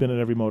 He's been in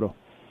every moto.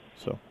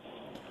 So.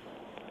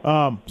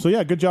 So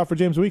yeah, good job for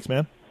James Weeks,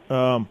 man.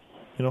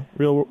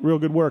 Real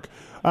good work.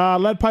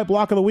 Lead pipe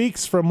block of the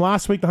weeks from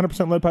last week. The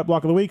 100% lead pipe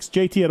block of the weeks.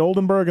 JT at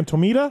Oldenburg and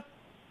Tomita.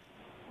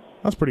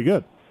 That's pretty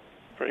good.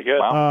 Pretty good.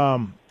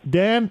 Wow.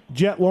 Dan,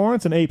 Jet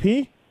Lawrence, and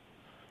AP.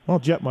 Well,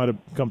 Jet might have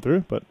come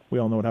through, but we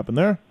all know what happened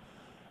there.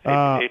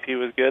 AP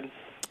was good.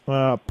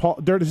 Paul,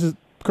 this is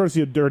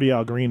courtesy of Dirty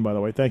Al Green, by the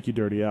way. Thank you,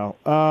 Dirty Al.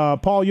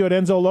 Paul, you had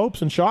Enzo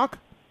Lopes in Shock.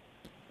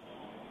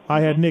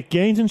 I had Nick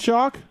Gaines in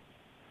Shock.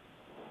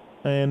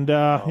 And,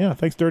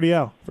 thanks, Dirty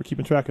Al, for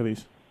keeping track of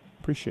these.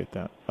 Appreciate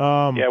that.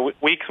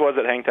 Weeks was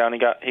at Hangtown. He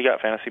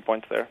got fantasy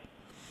points there.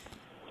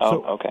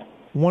 Okay.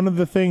 One of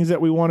the things that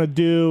we want to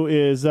do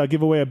is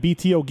give away a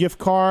BTO gift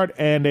card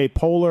and a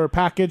Polar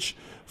package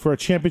for a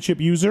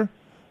championship user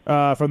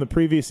from the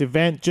previous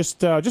event.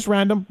 Just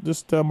random.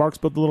 Mark's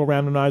built the little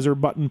randomizer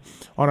button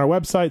on our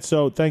website.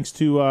 So thanks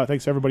to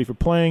everybody for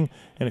playing.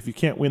 And if you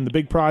can't win the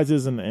big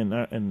prizes and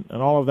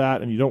all of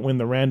that, and you don't win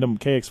the random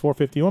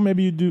KX450, well,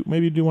 maybe you do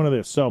one of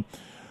this. So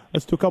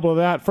let's do a couple of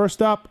that.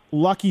 First up,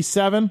 Lucky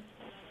 7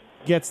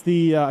 gets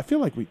the. I feel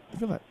like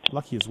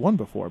Lucky has won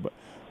before, but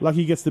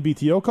Lucky gets the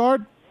BTO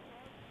card.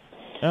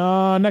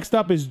 Next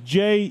up is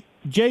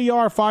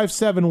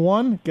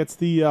JR571 gets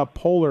the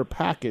Polar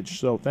package.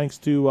 So thanks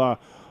to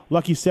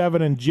Lucky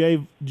 7 and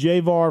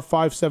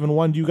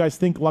JVAR571. Do you guys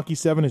think Lucky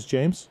 7 is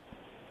James?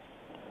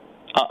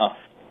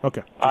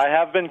 Okay. I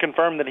have been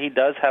confirmed that he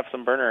does have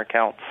some burner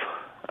accounts,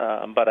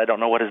 but I don't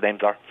know what his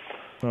names are.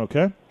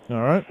 Okay.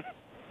 All right.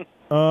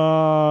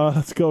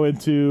 Let's go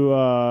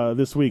into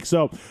this week.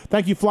 So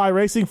thank you, Fly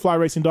Racing,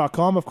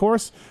 flyracing.com, of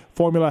course.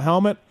 Formula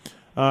helmet.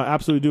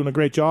 Absolutely doing a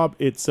great job.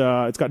 It's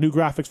got new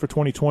graphics for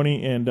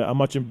 2020 and a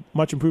much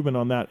improvement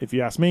on that, if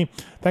you ask me.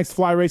 Thanks to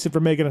Fly Racing for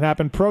making it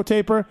happen.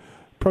 ProTaper,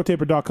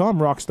 ProTaper.com,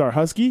 Rockstar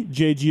Husky,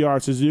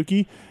 JGR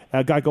Suzuki,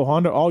 Geico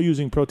Honda, all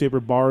using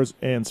ProTaper bars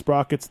and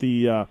sprockets.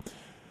 The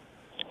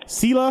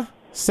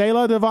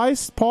Sela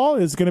device, Paul,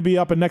 is going to be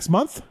up in next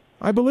month,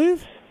 I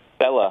believe.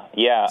 Sela,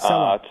 yeah.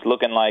 Sela. It's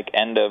looking like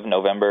end of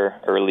November,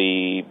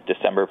 early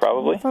December,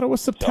 probably. I thought it was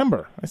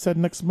September. I said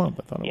next month.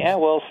 I thought it was. Yeah,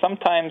 well,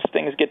 sometimes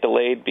things get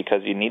delayed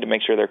because you need to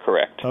make sure they're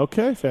correct.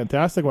 Okay,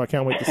 fantastic. Well, I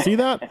can't wait to see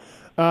that.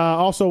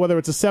 Also, whether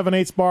it's a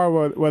 7/8 bar,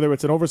 whether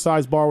it's an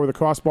oversized bar with a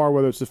crossbar,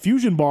 whether it's a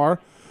fusion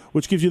bar,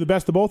 which gives you the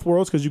best of both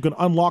worlds because you can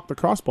unlock the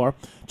crossbar.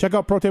 Check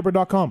out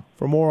ProTaper.com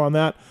for more on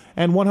that.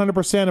 And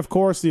 100%, of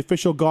course, the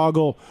official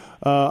goggle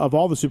of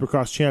all the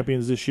Supercross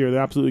champions this year.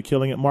 They're absolutely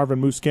killing it. Marvin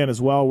Musquin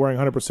as well, wearing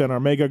 100%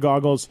 Armega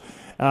goggles.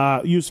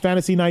 Use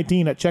Fantasy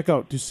 19 at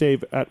checkout to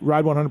save at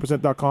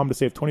ride100%.com to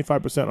save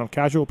 25% on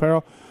casual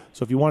apparel.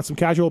 So if you want some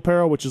casual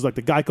apparel, which is like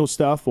the Geico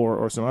stuff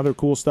or some other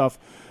cool stuff,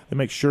 they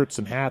make shirts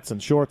and hats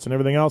and shorts and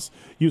everything else.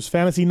 Use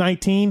Fantasy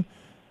 19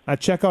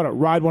 at checkout at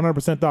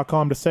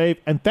ride100%.com to save.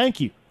 And thank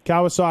you,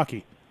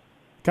 Kawasaki.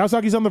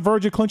 Kawasaki's on the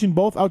verge of clinching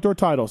both outdoor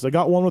titles. They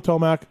got one with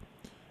Tomac.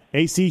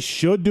 AC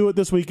should do it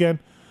this weekend.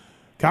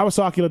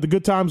 Kawasaki, let the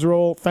good times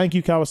roll. Thank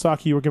you,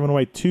 Kawasaki. We're giving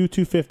away 2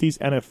 250s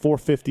and a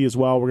 450 as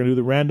well. We're going to do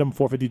the random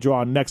 450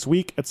 draw next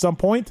week at some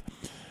point.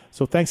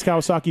 So thanks,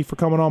 Kawasaki, for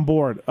coming on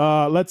board.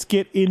 Let's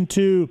get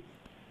into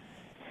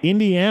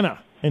Indiana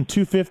and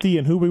 250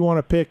 and who we want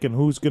to pick and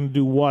who's going to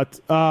do what.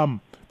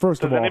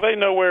 First of all, does anybody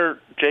know where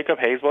Jacob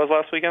Hayes was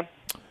last weekend?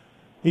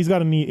 He's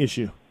got a knee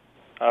issue.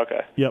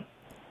 Okay. Yep.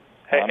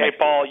 Hey,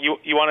 Paul,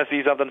 you want to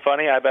see something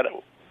funny? I bet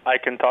I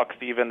can talk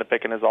Steve into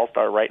picking his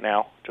All-Star right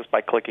now just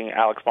by clicking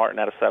Alex Martin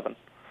at a 7.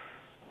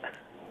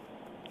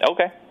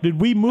 Okay.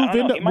 Did we move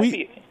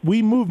into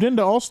we moved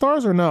into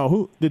All-Stars or no?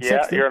 Who did?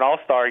 Yeah, you're an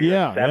All-Star.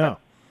 Yeah.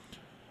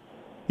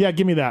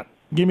 Give me that.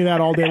 Give me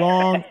that all day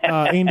long.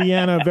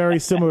 Indiana, very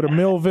similar to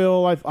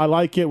Millville. I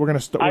like it. We're gonna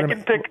start.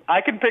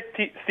 I can pick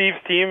Steve's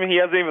team. He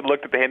hasn't even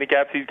looked at the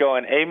handicaps. He's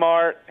going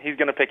Amart. He's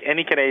going to pick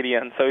any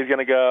Canadian. So he's going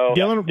to go.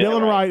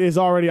 Dylan Wright is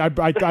already.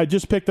 I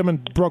just picked him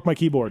and broke my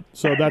keyboard.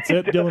 So that's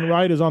it. Dylan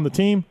Wright is on the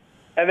team.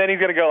 And then he's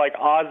going to go like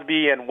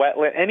Osby and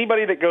Wetland.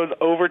 Anybody that goes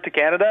over to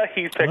Canada,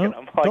 he's picking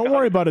them. Like don't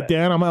worry about it,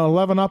 Dan. I'm at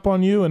 11 up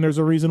on you, and there's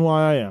a reason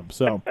why I am.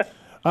 So.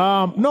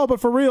 No,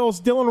 but for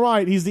reals, Dylan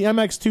Wright, he's the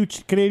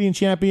MX2 Canadian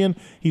champion.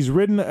 He's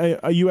ridden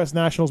a U.S.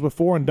 Nationals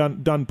before and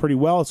done pretty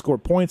well,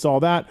 scored points, all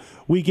that.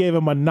 We gave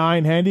him a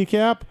 9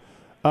 handicap.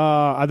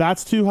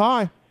 That's too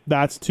high.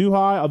 That's too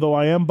high, although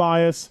I am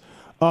biased.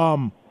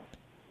 Do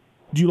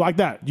you like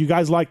that? Do you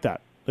guys like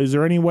that? Is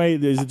there any way,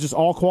 is it just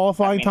all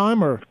qualifying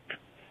time or?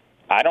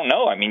 I don't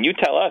know. I mean, you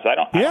tell us. I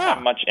don't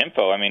have much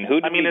info. I mean, who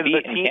did we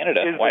beat in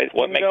Canada?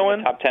 What makes him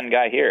a top 10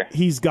 guy here?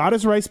 He's got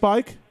his race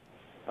bike.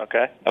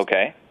 Okay.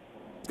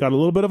 He's got a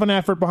little bit of an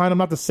effort behind him,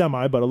 not the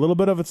semi, but a little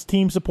bit of its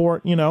team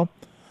support, you know.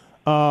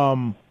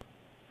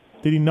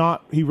 Did he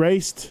not? He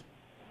raced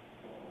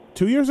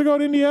 2 years ago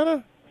at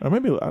Indiana? Or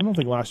maybe, I don't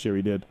think last year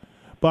he did.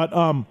 But,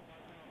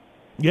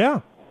 yeah,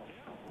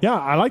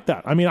 I like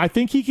that. I mean, I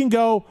think he can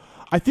go,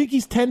 I think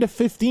he's 10 to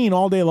 15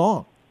 all day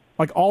long.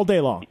 Like, all day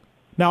long.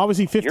 Now,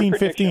 obviously, 15, Your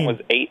prediction 15. was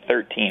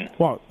 8-13.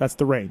 Well, that's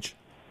the range.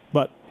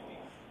 But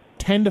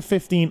 10 to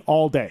 15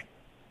 all day.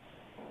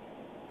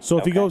 So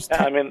if he goes,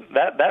 I mean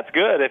that's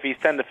good if he's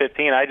 10 to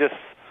 15. I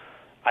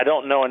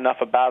don't know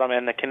enough about him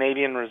and the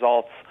Canadian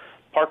results.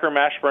 Parker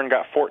Mashburn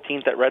got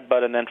 14th at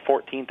Redbud and then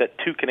 14th at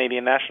 2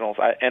 Canadian Nationals,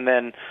 and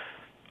then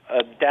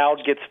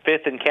Dowd gets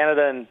 5th in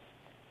Canada and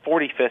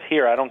 45th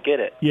here. I don't get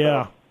it.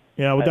 Yeah,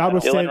 Well, Dowd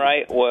was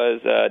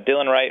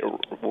Dylan Wright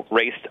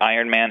raced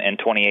Ironman in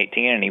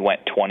 2018 and he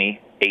went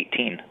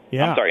 2018.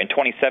 Yeah, I'm sorry, in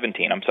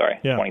 2017. I'm sorry,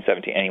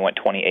 2017, and he went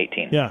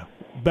 2018. Yeah,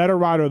 better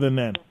rider than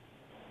then.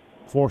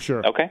 For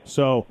sure. Okay.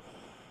 So,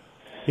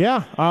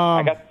 yeah.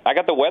 I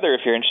got the weather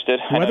if you're interested.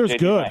 Weather's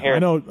good. I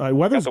know.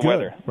 Weather's good.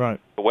 Weather. Right.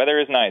 The weather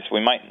is nice.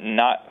 We might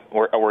not.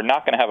 We're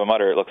not going to have a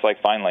mutter. It looks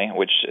like finally,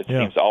 which it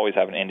seems to always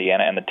have in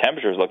Indiana, and the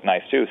temperatures look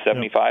nice too.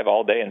 75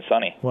 all day and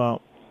sunny. Well,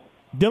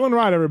 Dylan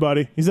Wright,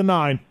 everybody. He's a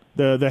 9.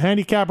 The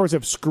handicappers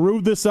have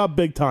screwed this up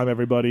big time,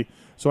 everybody.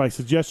 So I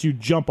suggest you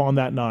jump on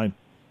that 9.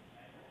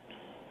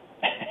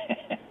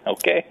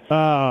 Okay.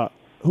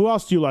 Who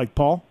else do you like,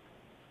 Paul?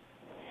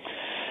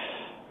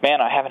 Man,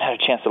 I haven't had a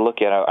chance to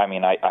look yet. I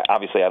mean, I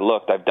obviously I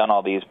looked. I've done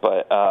all these,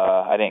 but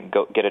I didn't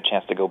get a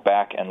chance to go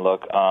back and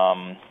look.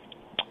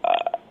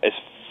 As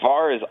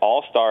far as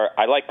All-Star,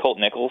 I like Colt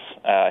Nichols.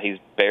 He's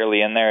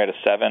barely in there at a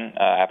 7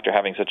 after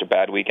having such a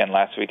bad weekend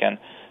last weekend.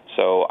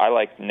 So I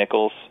like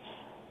Nichols.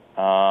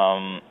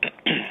 I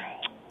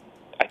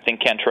think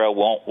Cantrell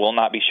will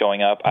not be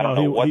showing up. I don't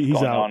know what's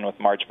going on with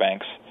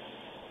Marchbanks.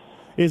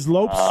 Is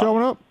Lopes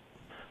showing up?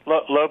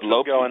 Lopes is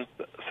going.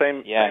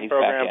 Same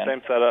program,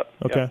 same setup.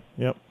 Okay,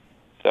 yep.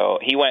 So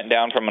he went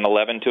down from an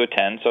 11 to a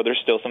 10, so there's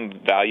still some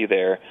value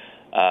there.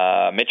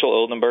 Mitchell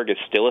Oldenburg is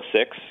still a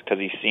 6 because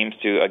he seems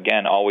to,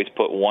 again, always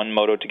put one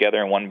moto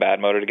together and one bad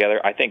moto together.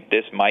 I think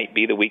this might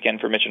be the weekend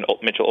for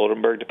Mitchell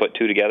Oldenburg to put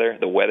 2 together.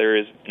 The weather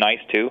is nice,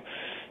 too,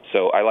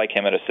 so I like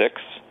him at a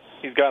 6.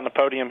 He's gotten the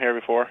podium here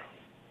before.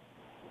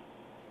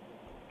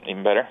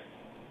 Even better?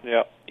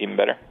 Yep. Even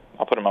better.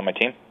 I'll put him on my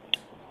team.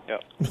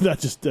 Yep.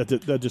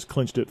 that just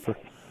clinched it for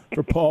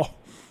Paul.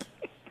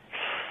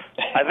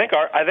 I think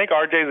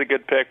RJ's a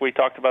good pick. We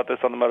talked about this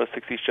on the Moto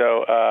 60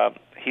 show.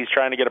 He's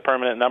trying to get a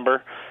permanent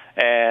number,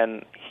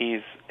 and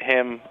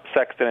him,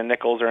 Sexton, and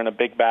Nichols are in a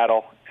big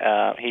battle.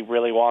 He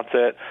really wants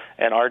it,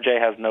 and RJ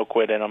has no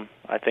quit in him.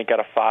 I think at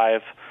a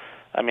 5,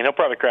 I mean, he'll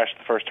probably crash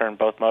the first turn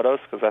both motos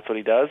because that's what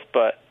he does,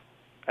 but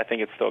I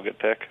think it's still a good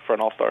pick for an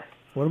all-star.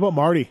 What about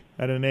Marty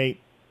at an 8?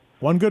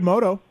 One good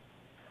moto.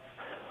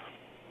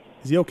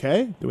 Is he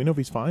okay? Do we know if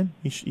he's fine?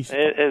 I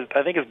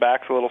think his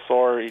back's a little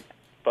sore,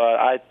 but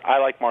I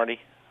like Marty.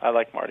 I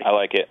like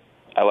it.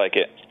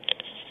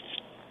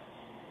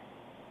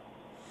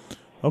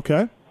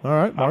 Okay. All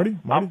right, Marty.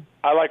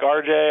 I like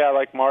RJ. I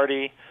like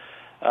Marty.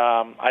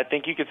 I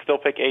think you could still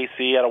pick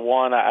AC at a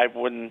 1. I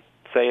wouldn't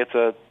say it's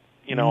a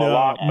a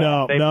lock.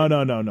 No. I'm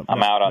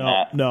out on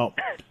that. No.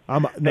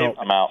 I'm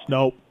out.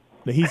 No.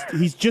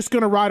 He's just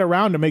going to ride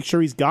around to make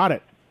sure he's got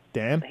it,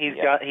 Dan. He's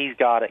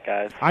got it,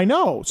 guys. I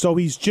know. So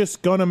he's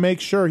just going to make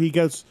sure he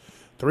gets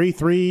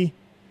 3-3,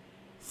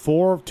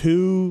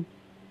 4-2.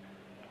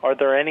 Are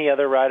there any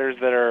other riders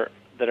that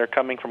are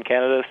coming from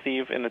Canada,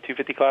 Steve, in the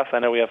 250 class? I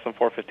know we have some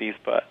 450s,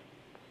 but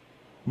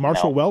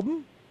Marshall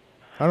Weldon?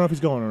 I don't know if he's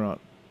going or not.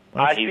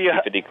 He's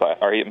 250 class.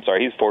 I'm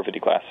sorry, he's 450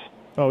 class.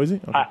 Oh, is he?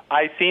 Okay.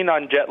 I seen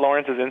on Jet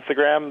Lawrence's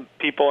Instagram,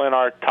 people in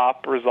our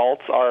top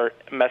results are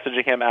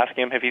messaging him,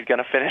 asking him if he's going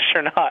to finish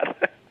or not.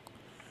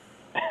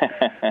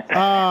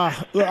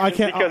 I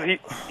can't because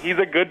he's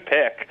a good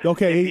pick.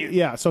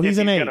 Okay, so he's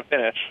an 8. Gonna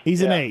finish.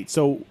 He's an 8.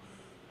 So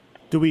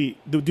do we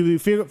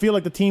feel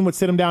like the team would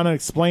sit him down and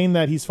explain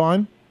that he's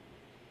fine?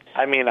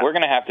 I mean, we're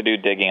going to have to do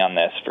digging on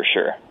this for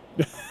sure.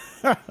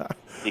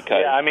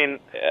 Because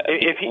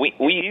if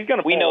he's going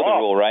to, we know the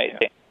rule, right?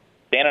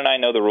 Dan and I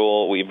know the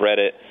rule. We've read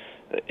it.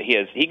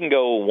 He can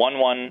go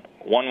 1-1,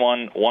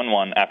 1-1,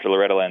 1-1 after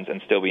Loretta Lynn's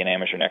and still be an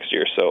amateur next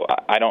year. So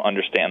I don't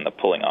understand the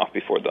pulling off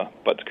before the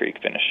Budds Creek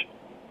finish.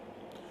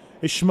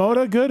 Is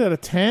Shimoda good at a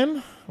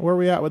 10? Where are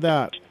we at with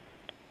that?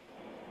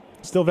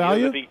 Still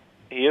value?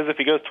 He is if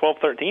he goes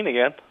 12-13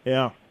 again.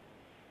 Yeah.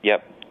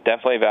 Yep,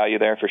 definitely value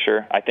there for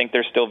sure. I think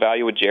there's still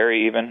value with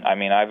Jerry even. I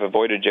mean, I've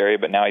avoided Jerry,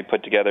 but now he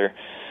put together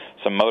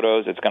some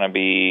motos. It's going to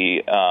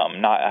be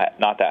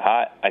not that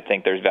hot. I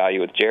think there's value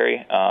with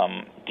Jerry.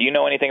 Do you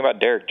know anything about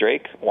Derek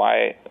Drake?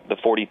 Why the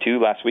 42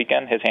 last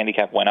weekend? His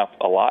handicap went up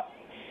a lot.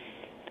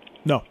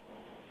 No.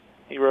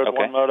 He rode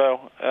one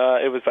moto.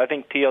 It was, I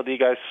think, TLD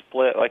guys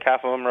split. Like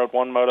half of them rode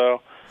one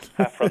moto,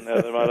 half from the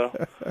other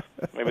moto.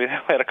 Maybe they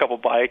had a couple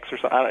bikes or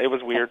something. It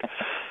was weird.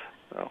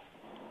 So.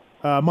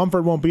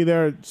 Mumford won't be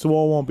there.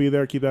 Sewell won't be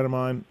there. Keep that in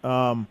mind.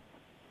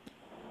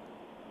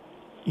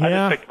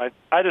 Yeah.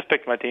 I just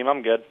picked my team.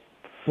 I'm good.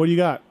 What do you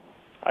got?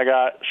 I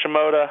got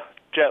Shimoda,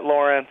 Jet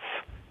Lawrence,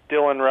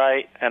 Dylan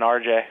Wright, and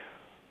RJ.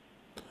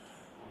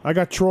 I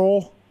got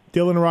Troll,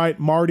 Dylan Wright,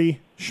 Marty,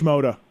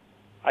 Shimoda.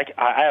 I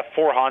have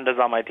 4 Hondas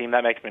on my team.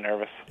 That makes me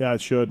nervous. Yeah,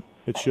 it should.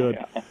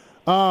 Yeah.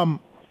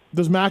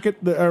 Does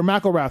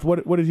McElrath?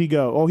 What did he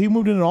go? Oh, he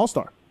moved in an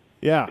All-Star.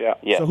 Yeah.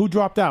 So who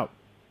dropped out?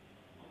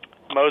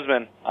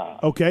 Mosman.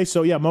 Okay,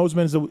 so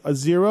Mosman is a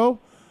 0.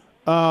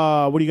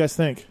 What do you guys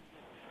think?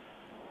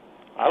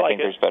 I think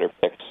there's better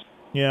picks.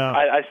 Yeah.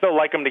 I still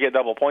like him to get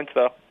double points,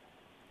 though.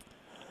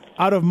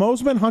 Out of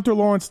Mosman, Hunter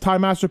Lawrence, Ty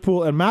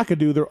Masterpool, and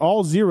McAdoo, they're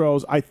all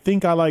 0s. I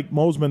think I like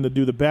Mosman to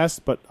do the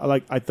best, but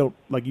I thought,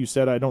 like you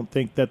said, I don't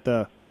think that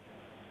the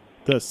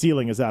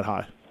ceiling is that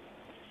high.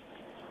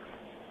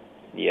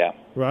 Yeah.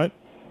 Right?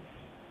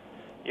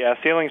 Yeah,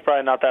 ceiling's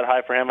probably not that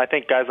high for him. I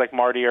think guys like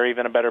Marty are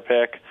even a better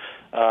pick.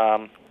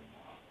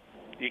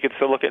 You could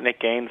still look at Nick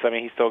Gaines. I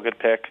mean, he's still a good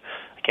pick.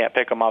 I can't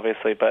pick him,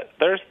 obviously, but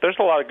there's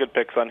a lot of good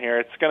picks on here.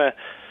 It's gonna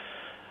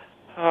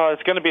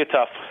be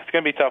tough. It's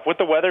gonna be tough with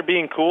the weather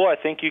being cool. I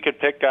think you could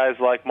pick guys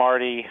like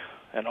Marty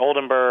and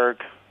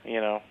Oldenburg,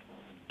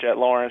 Jet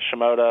Lawrence,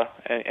 Shimoda,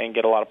 and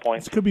get a lot of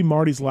points. This could be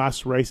Marty's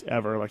last race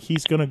ever. Like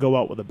he's gonna go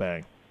out with a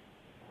bang.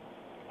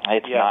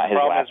 It's not his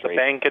last race.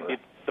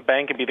 The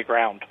bang could be the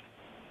ground.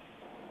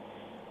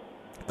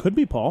 Could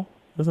be Paul.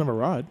 Doesn't have a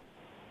ride.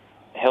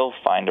 He'll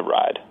find a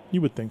ride.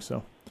 You would think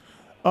so.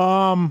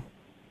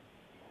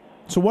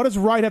 So what does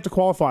Wright have to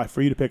qualify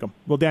for you to pick him?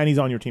 Well, Danny's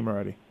on your team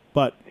already,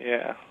 but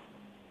yeah.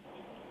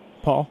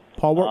 Paul,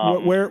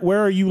 where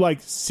are you like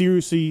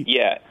seriously?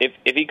 Yeah, if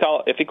he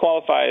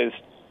qualifies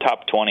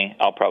top 20,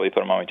 I'll probably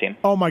put him on my team.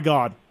 Oh my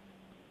God!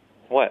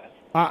 What?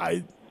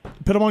 I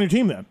put him on your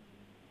team then.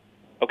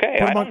 Okay,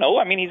 I don't know.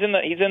 I mean, he's in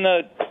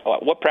the.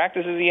 What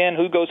practice is he in?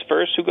 Who goes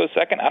first? Who goes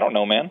second? I don't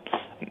know, man.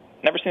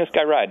 Never seen this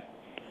guy ride.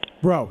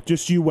 Bro,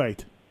 just you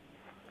wait.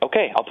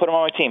 Okay, I'll put him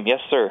on my team. Yes,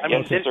 sir.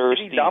 Did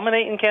he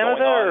dominate in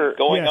Canada?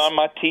 Going on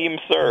my team,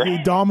 sir. He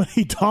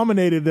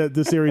dominated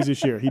the series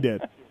this year. He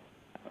did.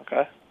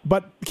 Okay.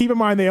 But keep in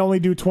mind they only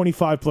do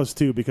 25 plus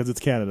 2 because it's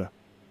Canada.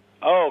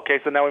 Oh, okay.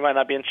 So now we might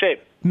not be in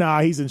shape.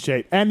 Nah, he's in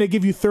shape. And they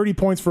give you 30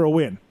 points for a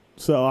win.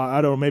 So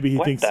I don't know. Maybe he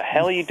thinks. What the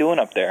hell are you doing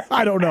up there?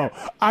 I don't know.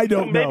 I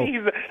don't know.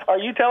 Are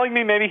you telling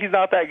me maybe he's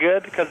not that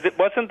good? Because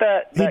wasn't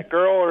that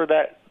girl or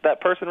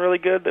that person really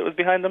good that was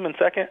behind him in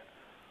second?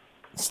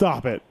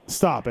 Stop it.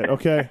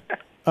 Okay.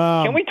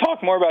 Can we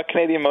talk more about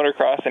Canadian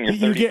motocross and your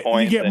 30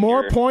 points? You get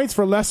more points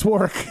for less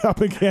work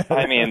up again.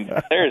 I mean,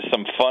 there's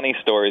some funny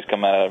stories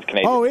coming out of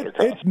Canadian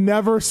motocross. It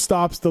never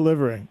stops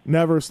delivering.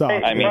 Never stops.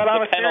 Hey, I mean, but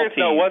I'm serious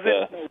though.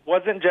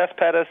 Wasn't Jess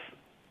Pettis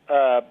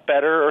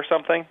better or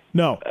something?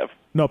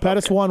 No,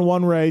 Pettis won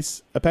one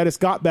race. Pettis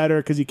got better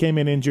because he came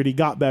in injured. He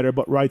got better,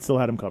 but Wright still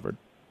had him covered.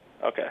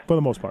 Okay. For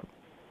the most part.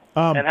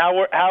 And how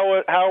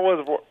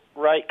was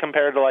Wright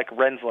compared to like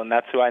Rensland?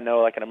 That's who I know,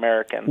 like an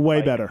American.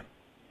 Way better.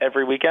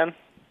 Every weekend?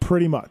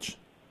 Pretty much.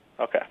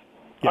 Okay.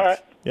 Yes. All right.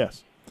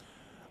 Yes.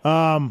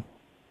 All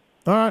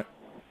right.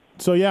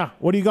 So, yeah.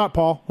 What do you got,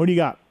 Paul? What do you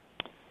got?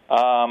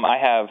 I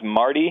have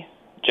Marty,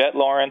 Jet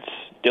Lawrence,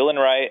 Dylan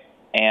Wright,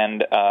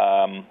 and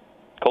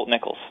Colt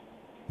Nichols.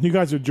 You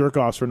guys are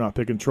jerk-offs for not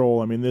picking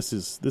Troll. I mean, this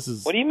is.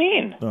 What do you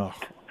mean? Oh.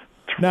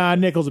 Nah,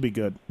 Nichols will be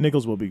good.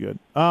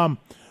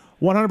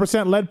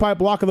 100% lead pipe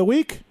block of the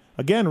week.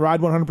 Again,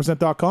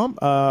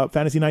 ride100%.com.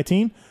 Fantasy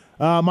 19.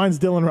 Mine's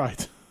Dylan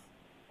Wright.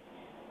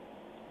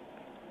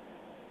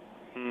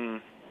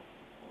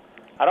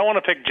 I don't want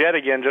to pick Jet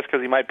again just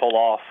because he might pull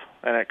off.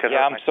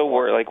 I'm so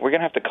worried. Like, we're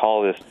going to have to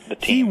call the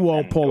team. He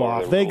won't pull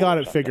off. They got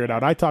it figured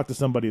out. I talked to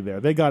somebody there.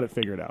 They got it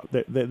figured out.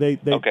 They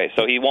okay,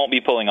 so he won't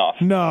be pulling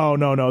off.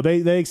 No.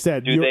 They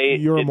said did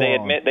they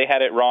admit they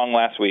had it wrong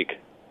last week?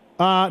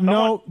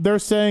 No, they're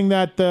saying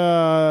that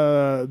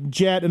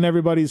Jet and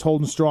everybody's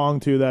holding strong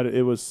to that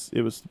it was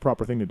the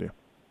proper thing to do.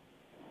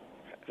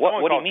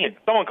 What do you mean?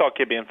 Someone call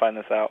Kibbe and find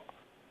this out.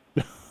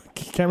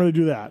 Can't really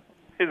do that.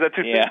 Is that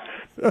too soon?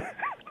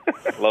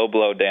 Low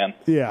blow, Dan.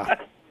 Yeah.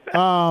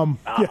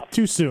 Yeah,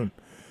 too soon.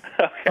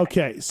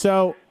 Okay,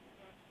 so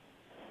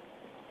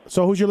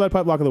who's your lead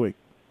pipe block of the week?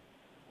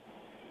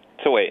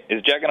 So wait,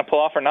 is Jet going to pull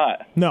off or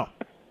not? No.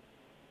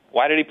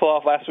 Why did he pull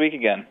off last week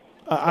again?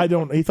 I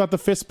don't. He thought the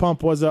fist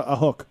pump was a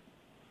hook.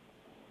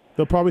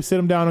 They'll probably sit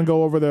him down and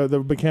go over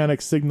the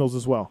mechanics signals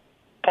as well.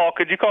 Paul,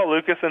 could you call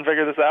Lucas and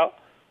figure this out?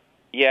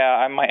 Yeah,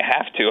 I might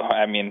have to.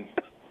 I mean,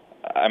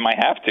 I might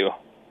have to.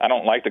 I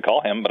don't like to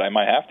call him, but I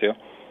might have to.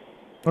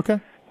 Okay.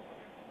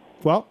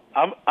 Well,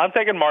 I'm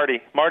taking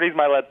Marty. Marty's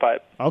my lead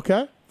pipe.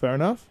 Okay, fair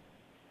enough.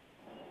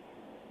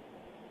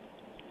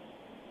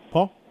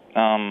 Paul?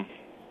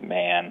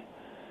 Man.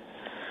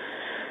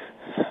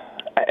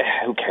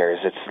 Who cares?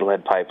 It's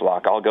lead pipe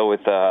block. I'll go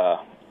with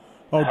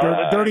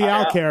Dirty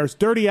Al cares.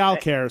 Dirty Al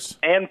cares.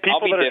 And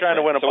people that are trying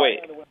to win a pipe.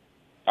 Wait.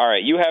 All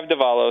right, you have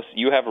Davalos,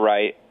 you have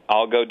Wright.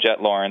 I'll go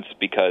Jet Lawrence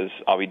because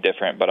I'll be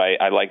different, but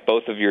I like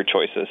both of your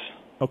choices.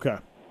 Okay.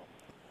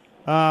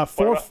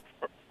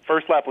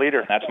 First lap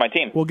leader. That's my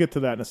team. We'll get to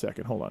that in a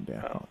second. Hold on,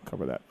 Dan. I'll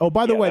cover that. Oh,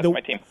 by the way, that's my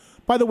team.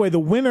 By the way, the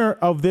winner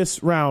of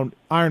this round,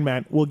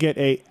 Ironman, will get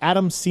a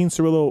Adam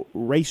Cianciarulo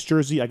race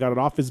jersey. I got it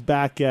off his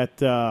back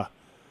at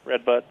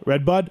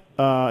Redbud.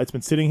 It's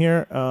been sitting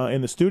here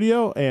in the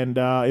studio, and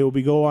it will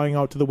be going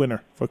out to the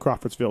winner for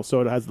Crawfordsville. So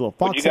it has little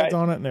fox heads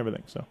on it and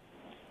everything. So,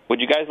 would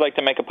you guys like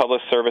to make a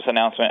public service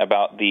announcement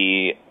about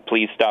the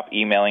please stop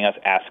emailing us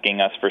asking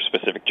us for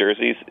specific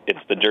jerseys? It's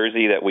the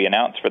jersey that we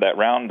announced for that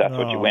round. That's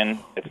what you win.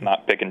 It's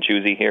not pick and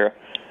choosy here.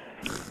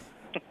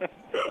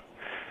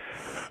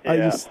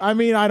 Yeah.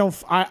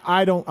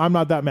 I'm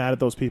not that mad at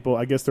those people.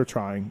 I guess they're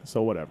trying,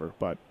 so whatever.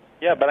 But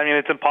yeah, but I mean,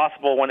 it's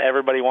impossible when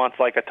everybody wants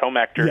like a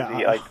Tomac jersey.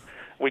 Yeah. Like,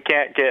 we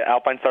can't get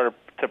Alpine Star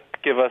to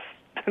give us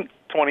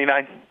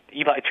 29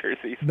 Eli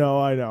jerseys. No,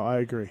 I know. I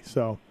agree.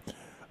 So,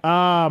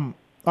 all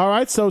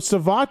right. So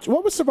Savac,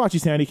 what was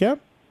Savacci's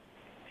handicap?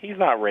 He's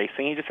not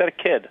racing. He just had a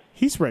kid.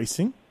 He's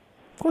racing.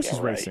 Of course, he's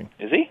right. racing.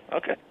 Is he?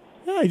 Okay.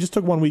 Yeah, he just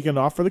took 1 weekend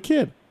off for the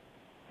kid.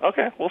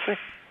 Okay, we'll see.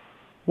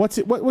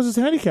 What was his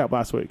handicap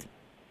last week?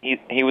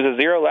 He was a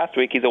 0 last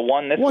week. He's a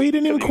 1 this week. Well, he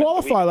didn't even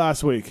qualify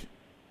last week.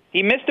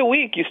 He missed a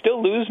week. You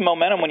still lose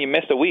momentum when you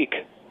miss a week.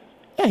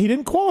 Yeah, he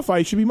didn't qualify.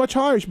 He should be much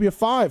higher. He should be a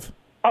 5.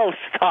 Oh,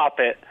 stop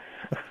it.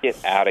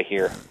 Get out of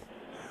here.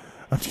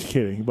 I'm just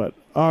kidding, but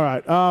all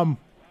right.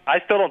 I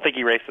still don't think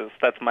he races.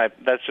 That's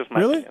just my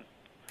really?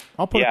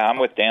 opinion. I'm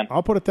with Dan.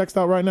 I'll put a text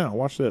out right now.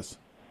 Watch this.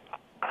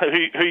 Who are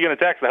you going to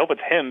text? I hope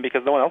it's him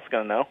because no one else is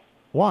going to know.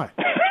 Why?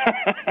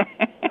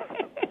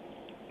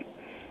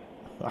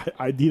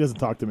 He doesn't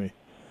talk to me.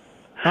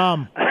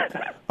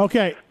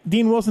 Okay,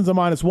 Dean Wilson's a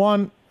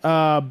 -1.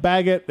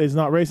 Baggett is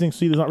not racing.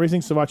 Seed is not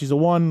racing. Savacci's a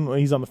 1.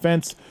 He's on the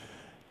fence.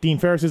 Dean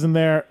Ferris isn't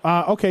there.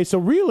 Okay, so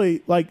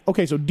really,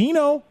 so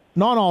Dino,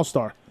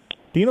 non-all-star.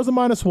 Dino's a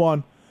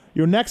 -1.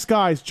 Your next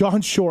guy is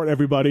John Short,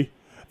 everybody.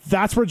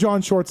 That's where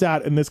John Short's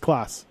at in this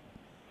class.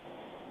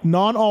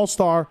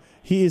 Non-all-star.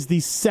 He is the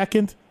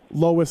second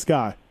lowest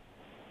guy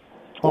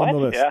on the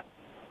list.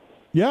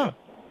 Yeah.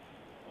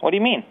 What do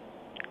you mean?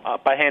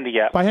 By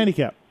handicap. By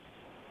handicap.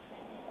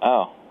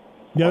 Oh.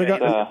 The other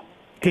guy,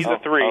 He's a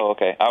 3. Oh,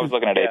 okay. I was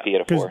looking at AP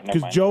at a 4.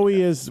 Because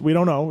Joey is, we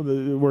don't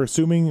know. We're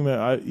assuming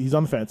he's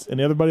on the fence, and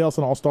everybody else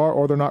an all-star,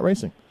 or they're not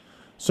racing.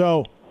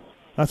 So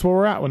that's where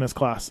we're at in this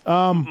class.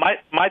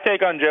 My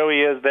take on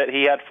Joey is that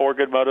he had 4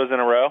 good motos in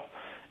a row,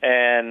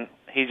 and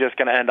he's just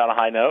going to end on a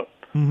high note.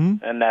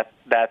 Mm-hmm. And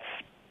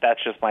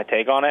that's just my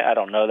take on it. I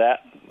don't know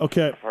that.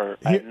 Okay.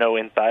 I have no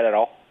insight at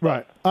all.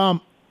 Right.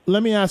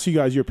 Let me ask you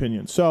guys your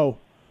opinion. So,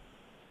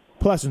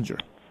 Plessinger,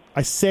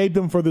 I saved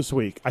him for this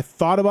week. I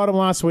thought about him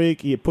last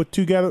week. He had put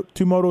two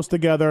motos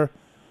together.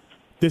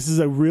 This is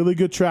a really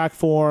good track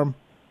for him.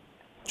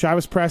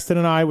 Travis Preston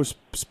and I was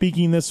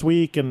speaking this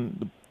week, and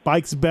the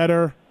bike's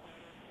better.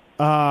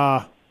 Where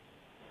are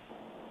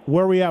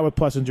we at with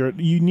Plessinger?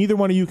 Neither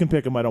one of you can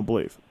pick him, I don't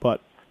believe.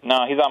 But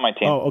no, he's on my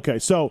team. Oh, okay.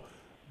 So,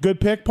 good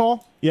pick,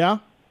 Paul? Yeah?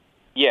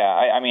 Yeah,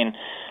 I mean,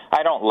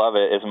 I don't love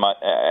it as much.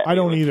 I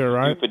don't either,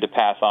 right? Stupid to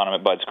pass on him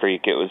at Budds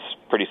Creek. It was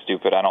pretty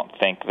stupid. I don't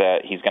think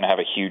that he's going to have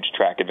a huge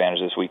track advantage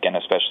this weekend,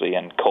 especially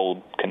in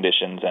cold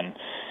conditions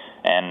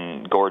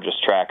and gorgeous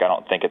track. I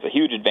don't think it's a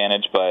huge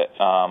advantage, but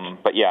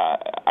yeah,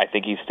 I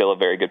think he's still a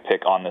very good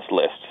pick on this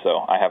list.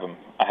 So I have him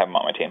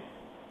on my team.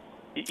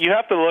 You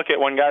have to look at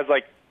when guys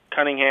like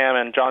Cunningham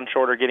and John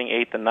Shorter getting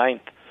 8th and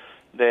 9th,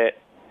 that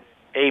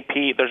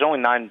AP, there's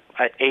only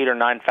 8 or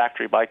 9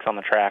 factory bikes on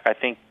the track. I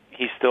think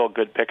he's still a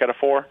good pick at a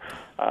 4.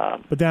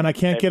 But Dan, I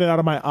can't get it out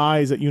of my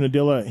eyes at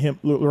Unadilla,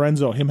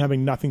 Lorenzo, him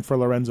having nothing for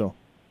Lorenzo.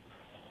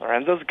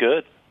 Lorenzo's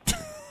good.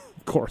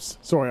 Of course.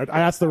 Sorry,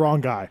 I asked the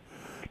wrong guy.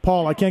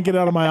 Paul, I can't get it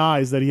out of my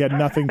eyes that he had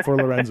nothing for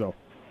Lorenzo.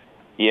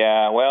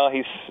 Yeah, well,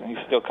 he's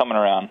still coming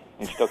around.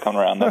 He's still coming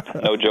around. That's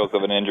no joke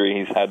of an injury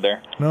he's had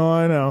there. No,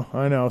 I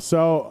know.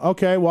 So,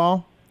 okay,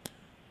 well,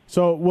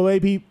 so will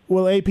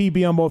AP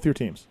be on both your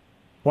teams?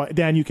 Well,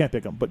 Dan, you can't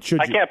pick him, but should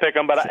you? I can't pick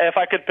him, but if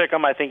I could pick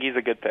him, I think he's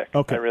a good pick.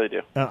 Okay. I really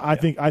do. I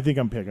think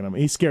I'm picking him.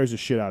 He scares the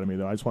shit out of me,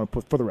 though. I just want to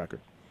put for the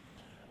record.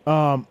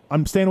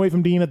 I'm staying away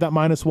from Dean at that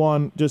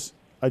 -1. Just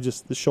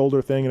the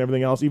shoulder thing and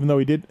everything else. Even though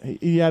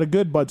he had a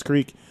good Budds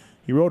Creek,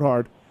 he rode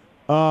hard.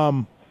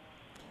 All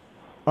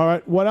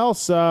right, what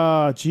else?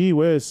 Gee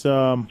whiz.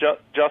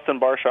 Justin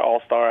Barsha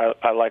All-Star,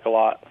 I like a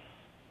lot.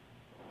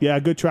 Yeah,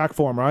 good track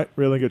form, right?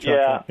 Really good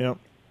track form. Yeah.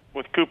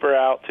 With Cooper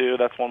out, too,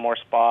 that's one more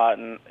spot.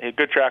 And a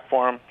good track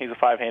for him. He's a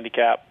 5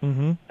 handicap.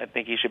 Mm-hmm. I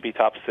think he should be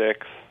top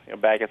 6.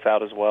 Baggett's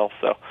out as well.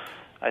 So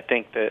I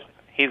think that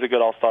he's a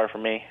good all-star for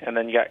me. And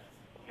then you got,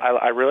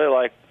 I really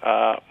like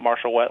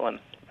Marshall Wetland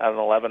at an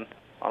 11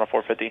 on a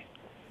 450.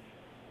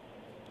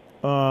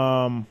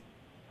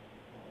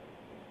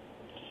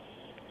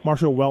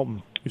 Marshall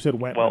Welton. You said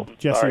Wetland.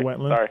 Jesse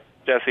Wetland. Sorry.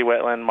 Jesse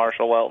Wetland,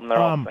 Marshall Welton. They're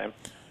all the same.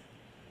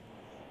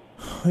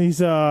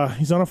 He's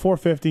on a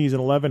 450. He's an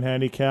 11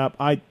 handicap.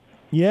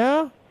 He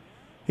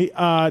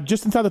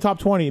just inside the top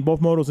 20.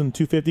 Both motos in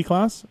 250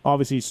 class.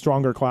 Obviously,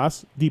 stronger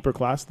class, deeper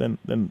class than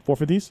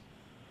 450s.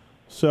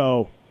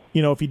 So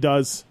if he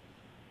does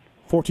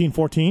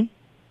 14-14,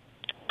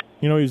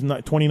 he was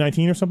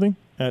 2019 or something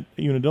at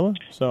Unadilla.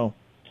 So,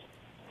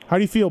 how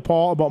do you feel,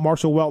 Paul, about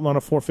Marshall Welton on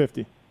a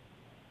 450?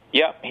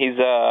 Yeah, he's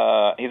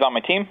on my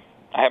team.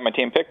 I have my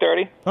team picked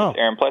already. Oh. It's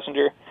Aaron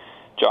Plessinger,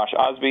 Josh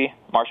Osby,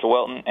 Marshall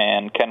Welton,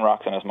 and Ken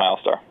Roxon as my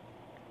all-star.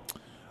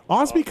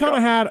 Osby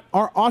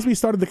Osby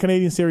started the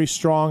Canadian Series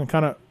strong and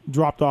kind of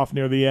dropped off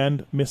near the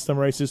end, missed some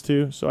races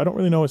too. So I don't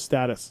really know his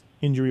status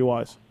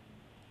injury-wise.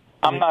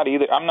 I'm not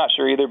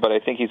sure either, but I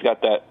think he's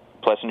got that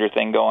Plessinger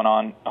thing going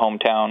on,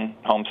 hometown,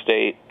 home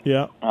state.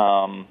 Yeah.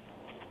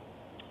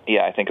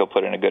 Yeah, I think he'll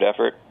put in a good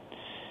effort.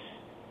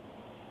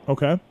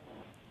 Okay.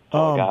 That's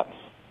all I got.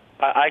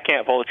 I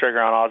can't pull the trigger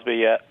on Osby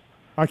yet.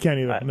 I can't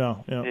either.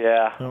 No.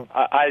 Yeah. No.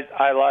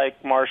 I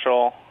like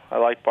Marshall. I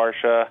like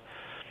Barsha.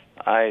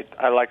 I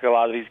like a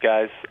lot of these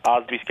guys.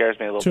 Osby scares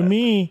me a little bit. To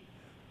me,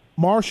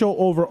 Marshall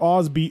over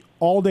Osby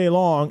all day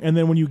long, and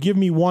then when you give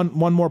me one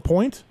more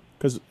point,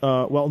 because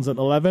Welton's at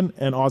 11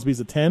 and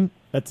Osby's at 10,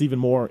 that's even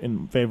more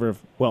in favor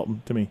of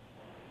Welton to me.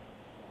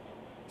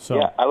 So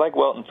yeah, I like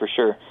Welton for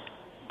sure.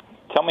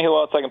 Tell me who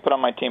else I can put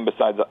on my team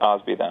besides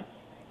Osby then.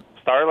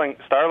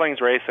 Starling's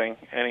racing,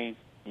 and is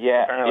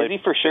he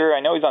for sure?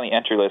 I know he's on the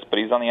entry list, but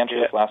he's on the entry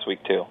list last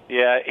week too.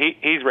 Yeah,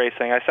 he's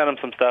racing. I sent him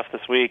some stuff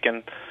this week,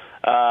 and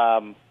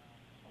I'll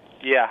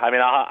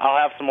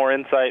have some more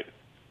insight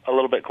a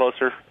little bit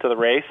closer to the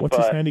race. What's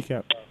his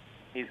handicap?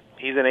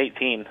 He's an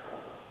 18.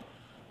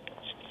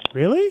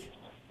 Really?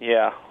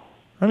 Yeah.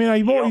 I mean,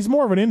 he's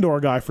more of an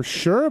indoor guy for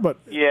sure, but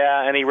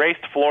yeah, and he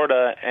raced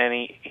Florida,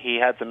 and he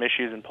had some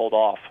issues and pulled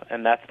off,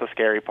 and that's the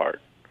scary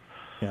part.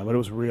 Yeah, but it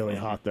was really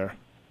hot there.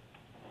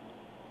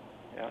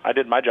 Yeah, I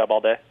did my job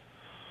all day.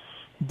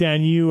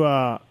 Dan,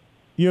 you're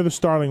the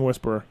Starling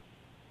whisperer.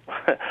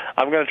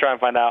 I'm going to try and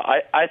find out.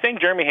 I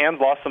think Jeremy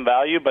Hand's lost some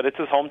value, but it's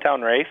his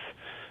hometown race.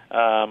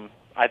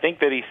 I think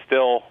that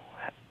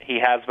he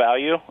has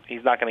value.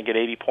 He's not going to get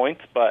 80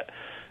 points, but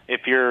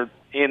if you're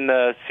in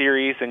the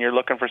series and you're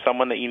looking for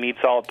someone that you need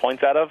solid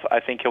points out of, I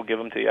think he'll give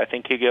them to you. I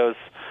think he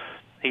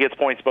gets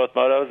points both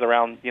motos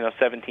around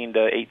 17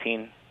 to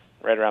 18,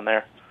 right around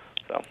there.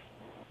 So,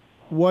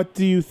 what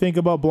do you think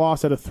about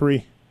Bloss at a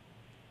 3?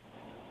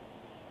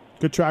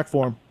 Good track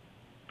for him.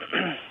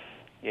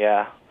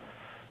 Yeah,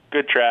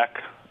 good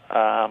track.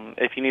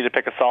 If you need to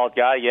pick a solid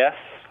guy, yes.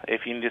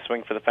 If you need to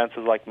swing for the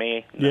fences like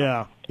me,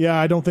 no. Yeah.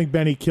 I don't think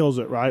Benny kills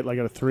it, right? Like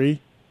at a 3,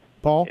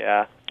 Paul.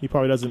 Yeah, he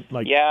probably doesn't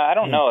like. Yeah, I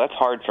don't know. That's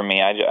hard for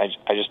me. I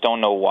just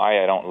don't know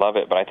why I don't love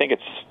it, but I think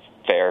it's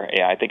fair.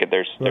 Yeah, I think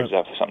there's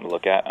definitely something to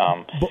look at.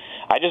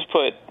 I just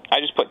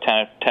put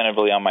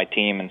tentatively on my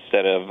team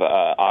instead of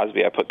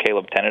Osby. I put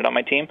Caleb Tennant on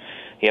my team.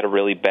 He had a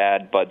really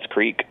bad Budds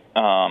Creek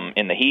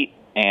in the heat,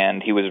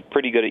 and he was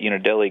pretty good at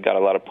Unadilla. Got a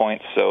lot of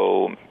points,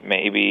 so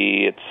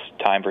maybe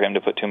it's time for him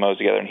to put 2 mows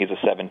together, and he's a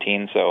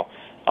 17, so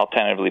I'll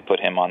tentatively put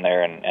him on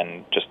there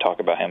and just talk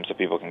about him so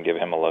people can give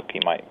him a look. He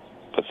might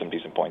put some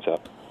decent points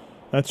up.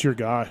 That's your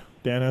guy.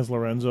 Dan has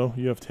Lorenzo.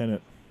 You have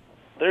Tennant.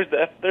 There's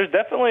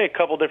definitely a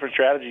couple different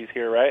strategies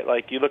here, right?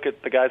 Like you look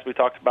at the guys we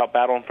talked about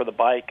battling for the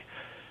bike,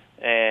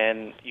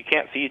 and you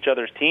can't see each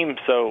other's teams.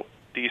 So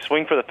do you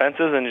swing for the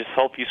fences and just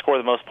hope you score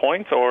the most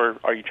points, or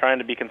are you trying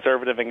to be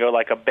conservative and go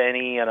like a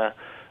Benny and a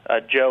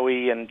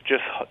Joey and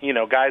just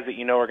guys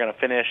that are going to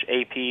finish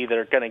AP that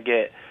are going to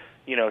get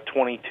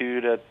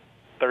 22 to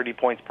 30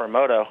 points per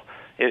moto?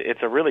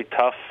 It's a really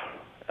tough.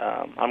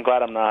 I'm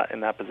glad I'm not in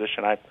that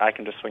position. I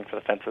can just swing for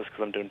the fences because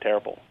I'm doing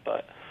terrible,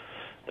 but.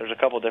 There's a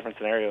couple different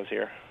scenarios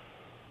here.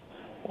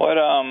 What?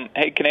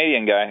 Hey,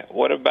 Canadian guy.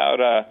 What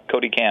about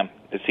Cody Cam?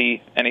 Is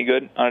he any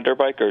good on a dirt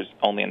bike, or is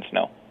only in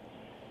snow?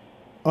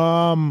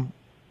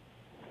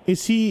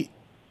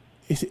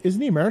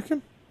 Isn't he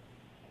American?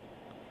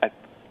 I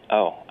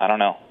don't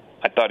know.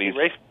 I thought he's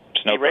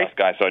snowcross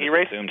guy. So he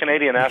raced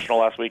Canadian National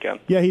last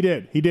weekend. Yeah, he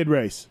did. He did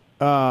race.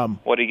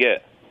 What did he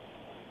get?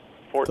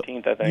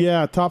 14th, I think.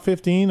 Yeah, top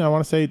 15. I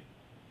want to say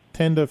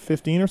 10 to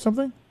 15 or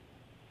something.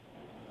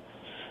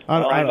 He's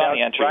an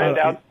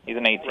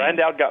 18. Ryan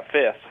Dowd got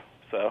 5th,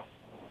 so.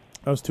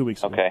 That was 2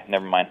 weeks ago. Okay,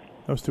 never mind.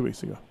 That was 2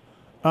 weeks ago.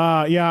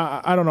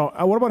 Yeah, I don't know.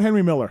 What about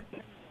Henry Miller?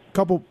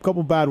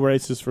 Couple bad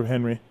races for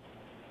Henry.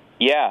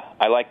 Yeah,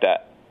 I like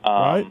that.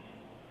 Right?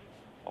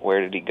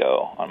 Where did he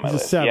go on my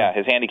list? 7. Yeah,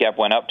 his handicap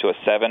went up to a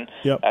 7.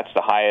 Yep. That's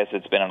the highest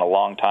it's been in a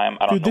long time.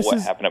 I don't know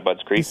what happened at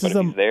Budds Creek, but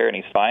if he's there and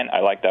he's fine,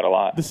 I like that a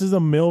lot. This is a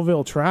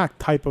Millville track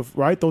type of,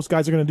 right? Those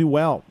guys are going to do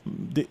well.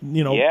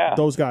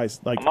 Those guys.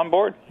 I'm on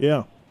board.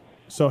 Yeah.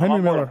 So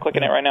Henry Miller. I'm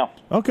clicking it right now.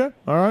 Okay.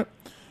 All right.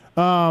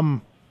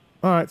 All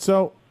right.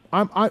 So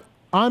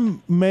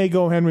I'm may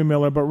go Henry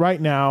Miller, but right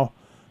now,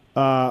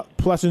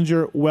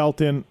 Plessinger,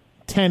 Welton,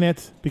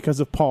 Tennant because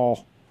of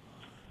Paul.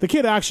 The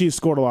kid actually has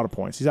scored a lot of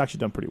points. He's actually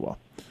done pretty well.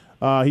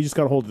 He just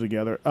got to hold it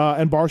together.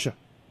 And Barsha.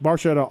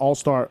 Barsha at an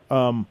all-star.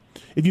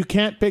 If you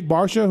can't pick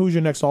Barsha, who's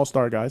your next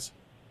all-star, guys?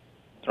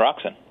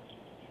 Roxon.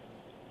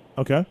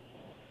 Okay.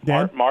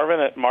 Dan?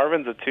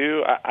 Marvin's a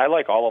 2. I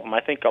like all of them.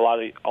 I think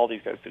all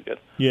these guys do good.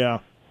 Yeah,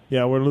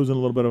 we're losing a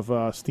little bit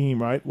of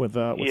steam, right? With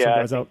some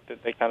guys out.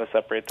 They kind of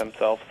separate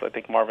themselves. I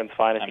think Marvin's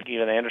fine. I think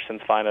even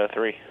Anderson's fine at a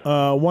 3.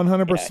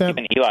 100%. Yeah,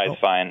 even Eli's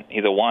fine.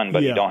 He's a 1,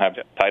 but you don't have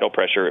title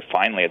pressure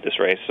finally at this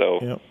race,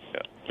 so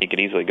he could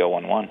easily go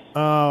 1-1.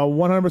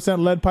 100%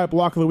 lead pipe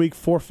lock of the week,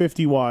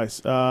 450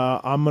 wise.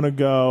 I'm gonna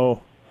go.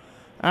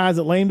 Is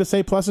it lame to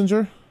say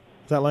Plessinger?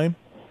 Is that lame?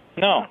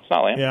 No, it's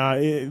not lame. Yeah,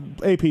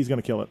 AP's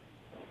gonna kill it.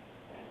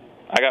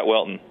 I got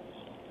Welton.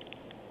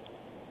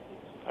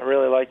 I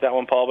really like that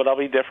one, Paul, but I'll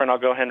be different. I'll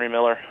go Henry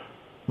Miller.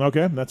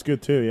 Okay, that's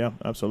good too. Yeah,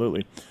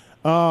 absolutely.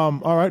 All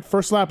right,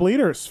 first lap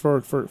leaders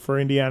for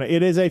Indiana.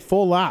 It is a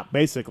full lap,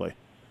 basically,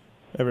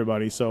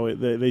 everybody. So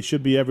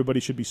everybody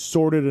should be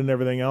sorted and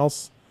everything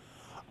else.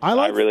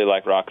 I really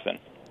like Roxon.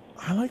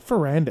 I like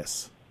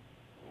Ferrandis.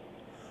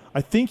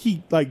 I think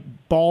he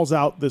balls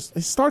out this.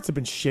 His starts have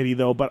been shitty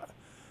though, but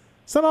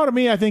somehow to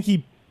me, I think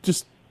he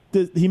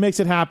makes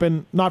it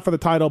happen, not for the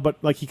title, but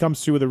he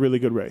comes through with a really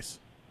good race.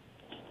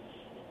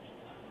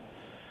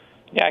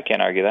 Yeah, I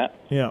can't argue that.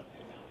 Yeah.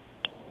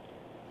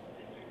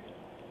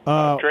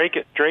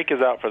 Drake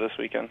is out for this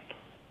weekend.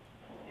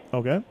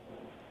 Okay.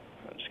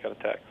 I just got a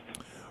text.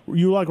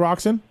 You like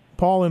Roxon,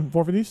 Paul, in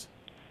 450s?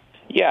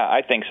 Yeah,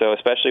 I think so,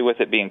 especially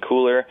with it being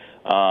cooler.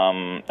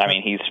 I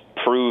mean, he's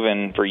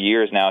proven for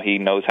years now he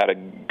knows how to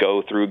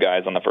go through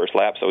guys on the first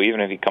lap, so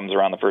even if he comes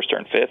around the first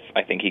turn 5th,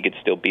 I think he could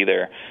still be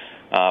there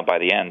by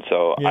the end.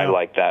 So I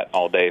like that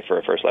all day for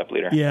a first lap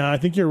leader. Yeah, I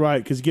think you're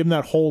right, because give him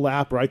that whole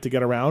lap, right, to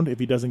get around if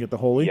he doesn't get the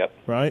holy. Yep.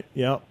 Right?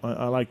 Yeah,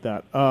 I like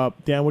that.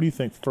 Dan, what do you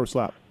think, first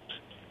lap?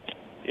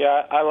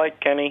 Yeah, I like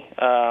Kenny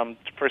for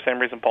the same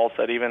reason Paul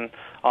said. Even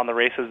on the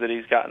races that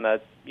he's gotten a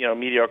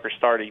mediocre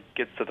start, he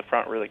gets to the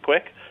front really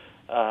quick.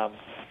 But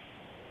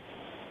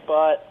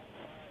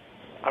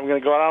I'm going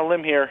to go out on a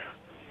limb here.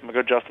 I'm going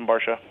to go Justin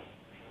Barsha.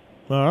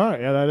 All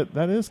right, yeah,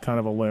 that is kind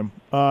of a limb.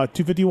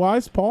 250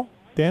 wise, Paul,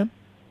 Dan?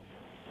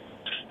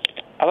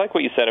 I like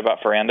what you said about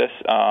Ferrandis.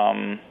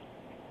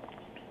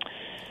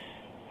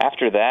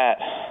 After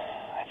that,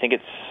 I think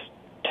it's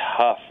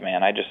tough,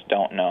 man. I just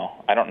don't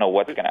know. I don't know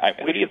what's going to...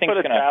 Who do you think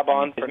is going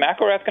to... Is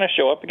McElrath going to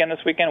show up again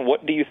this weekend?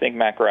 What do you think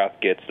McElrath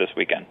gets this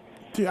weekend?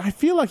 Dude, I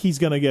feel like he's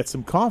going to get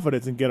some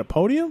confidence and get a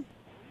podium.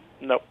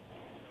 Nope.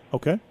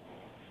 Okay.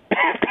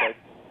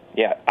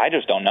 Yeah, I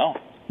just don't know.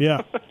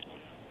 Yeah.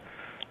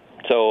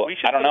 So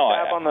I don't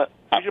know.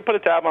 We should put a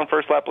tab on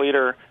first lap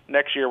leader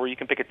next year where you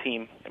can pick a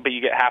team, but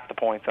you get half the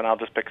points, and I'll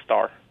just pick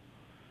Star.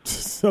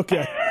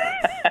 Okay.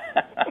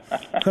 I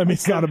mean,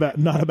 it's not a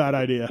bad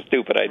idea.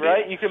 Stupid idea,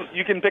 right? You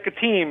can pick a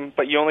team,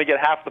 but you only get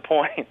half the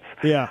points.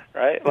 Yeah.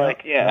 Right?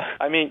 Like, yeah.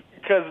 I mean,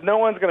 because no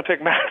one's going to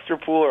pick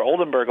Masterpool or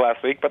Oldenburg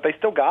last week, but they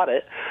still got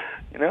it.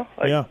 You know?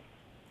 Like, yeah.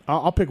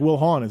 I'll pick Will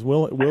Hahn. Is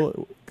Will?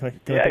 Can I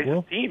pick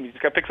Will? Team. You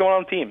just got to pick someone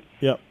on the team.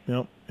 Yep.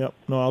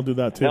 No, I'll do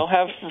that too. They'll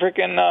have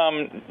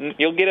freaking.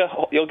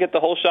 You'll get the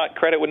whole shot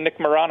credit with Nick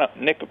Romano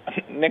next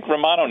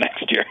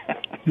year.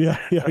 Yeah,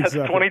 That's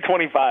exactly.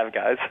 2025,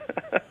 guys.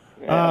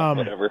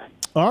 Whatever.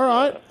 All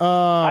right.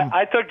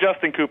 I took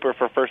Justin Cooper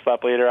for first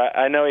lap leader.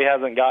 I know he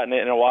hasn't gotten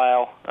it in a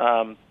while,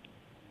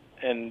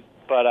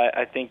 but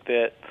I think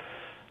that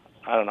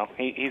I don't know.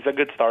 He's a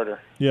good starter.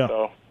 Yeah.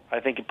 So I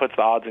think it puts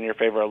the odds in your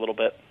favor a little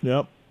bit.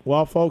 Yep.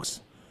 Well,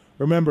 folks,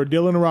 remember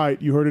Dylan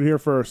Wright. You heard it here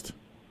first.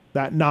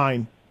 That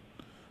 9.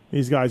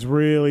 These guys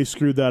really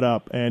screwed that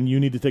up, and you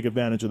need to take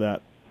advantage of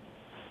that.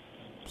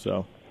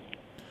 So.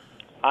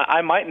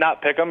 I might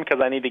not pick him because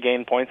I need to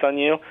gain points on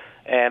you,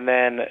 and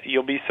then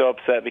you'll be so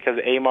upset because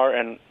Amar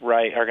and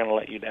Wright are going to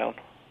let you down.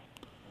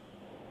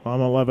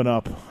 I'm 11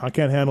 up. I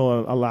can't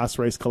handle a last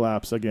race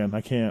collapse again.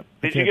 I can't.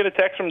 Did you get a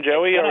text from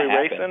Joey? Are we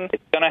racing?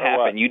 It's going to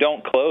happen. You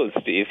don't close,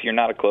 Steve. You're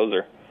not a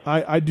closer.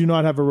 I do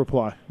not have a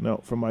reply, no,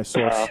 from my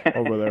source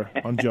over there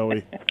on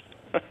Joey.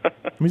 I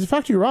mean, he's a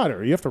factory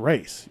rider. You have to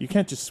race. You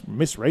can't just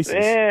miss races.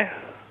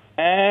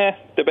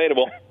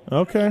 Debatable.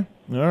 Okay.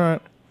 All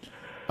right.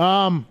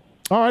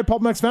 All right,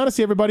 Pulp Max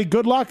Fantasy, everybody.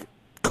 Good luck,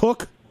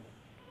 Cook,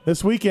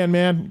 this weekend,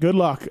 man. Good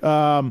luck.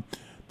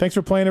 Thanks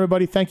for playing,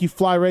 everybody. Thank you,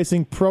 Fly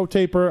Racing, Pro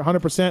Taper,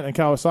 100%, and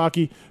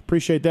Kawasaki.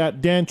 Appreciate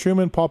that. Dan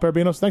Truman, Paul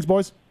Parabinos. Thanks,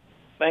 boys.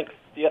 Thanks.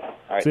 Yeah. All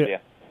right, see ya. See ya.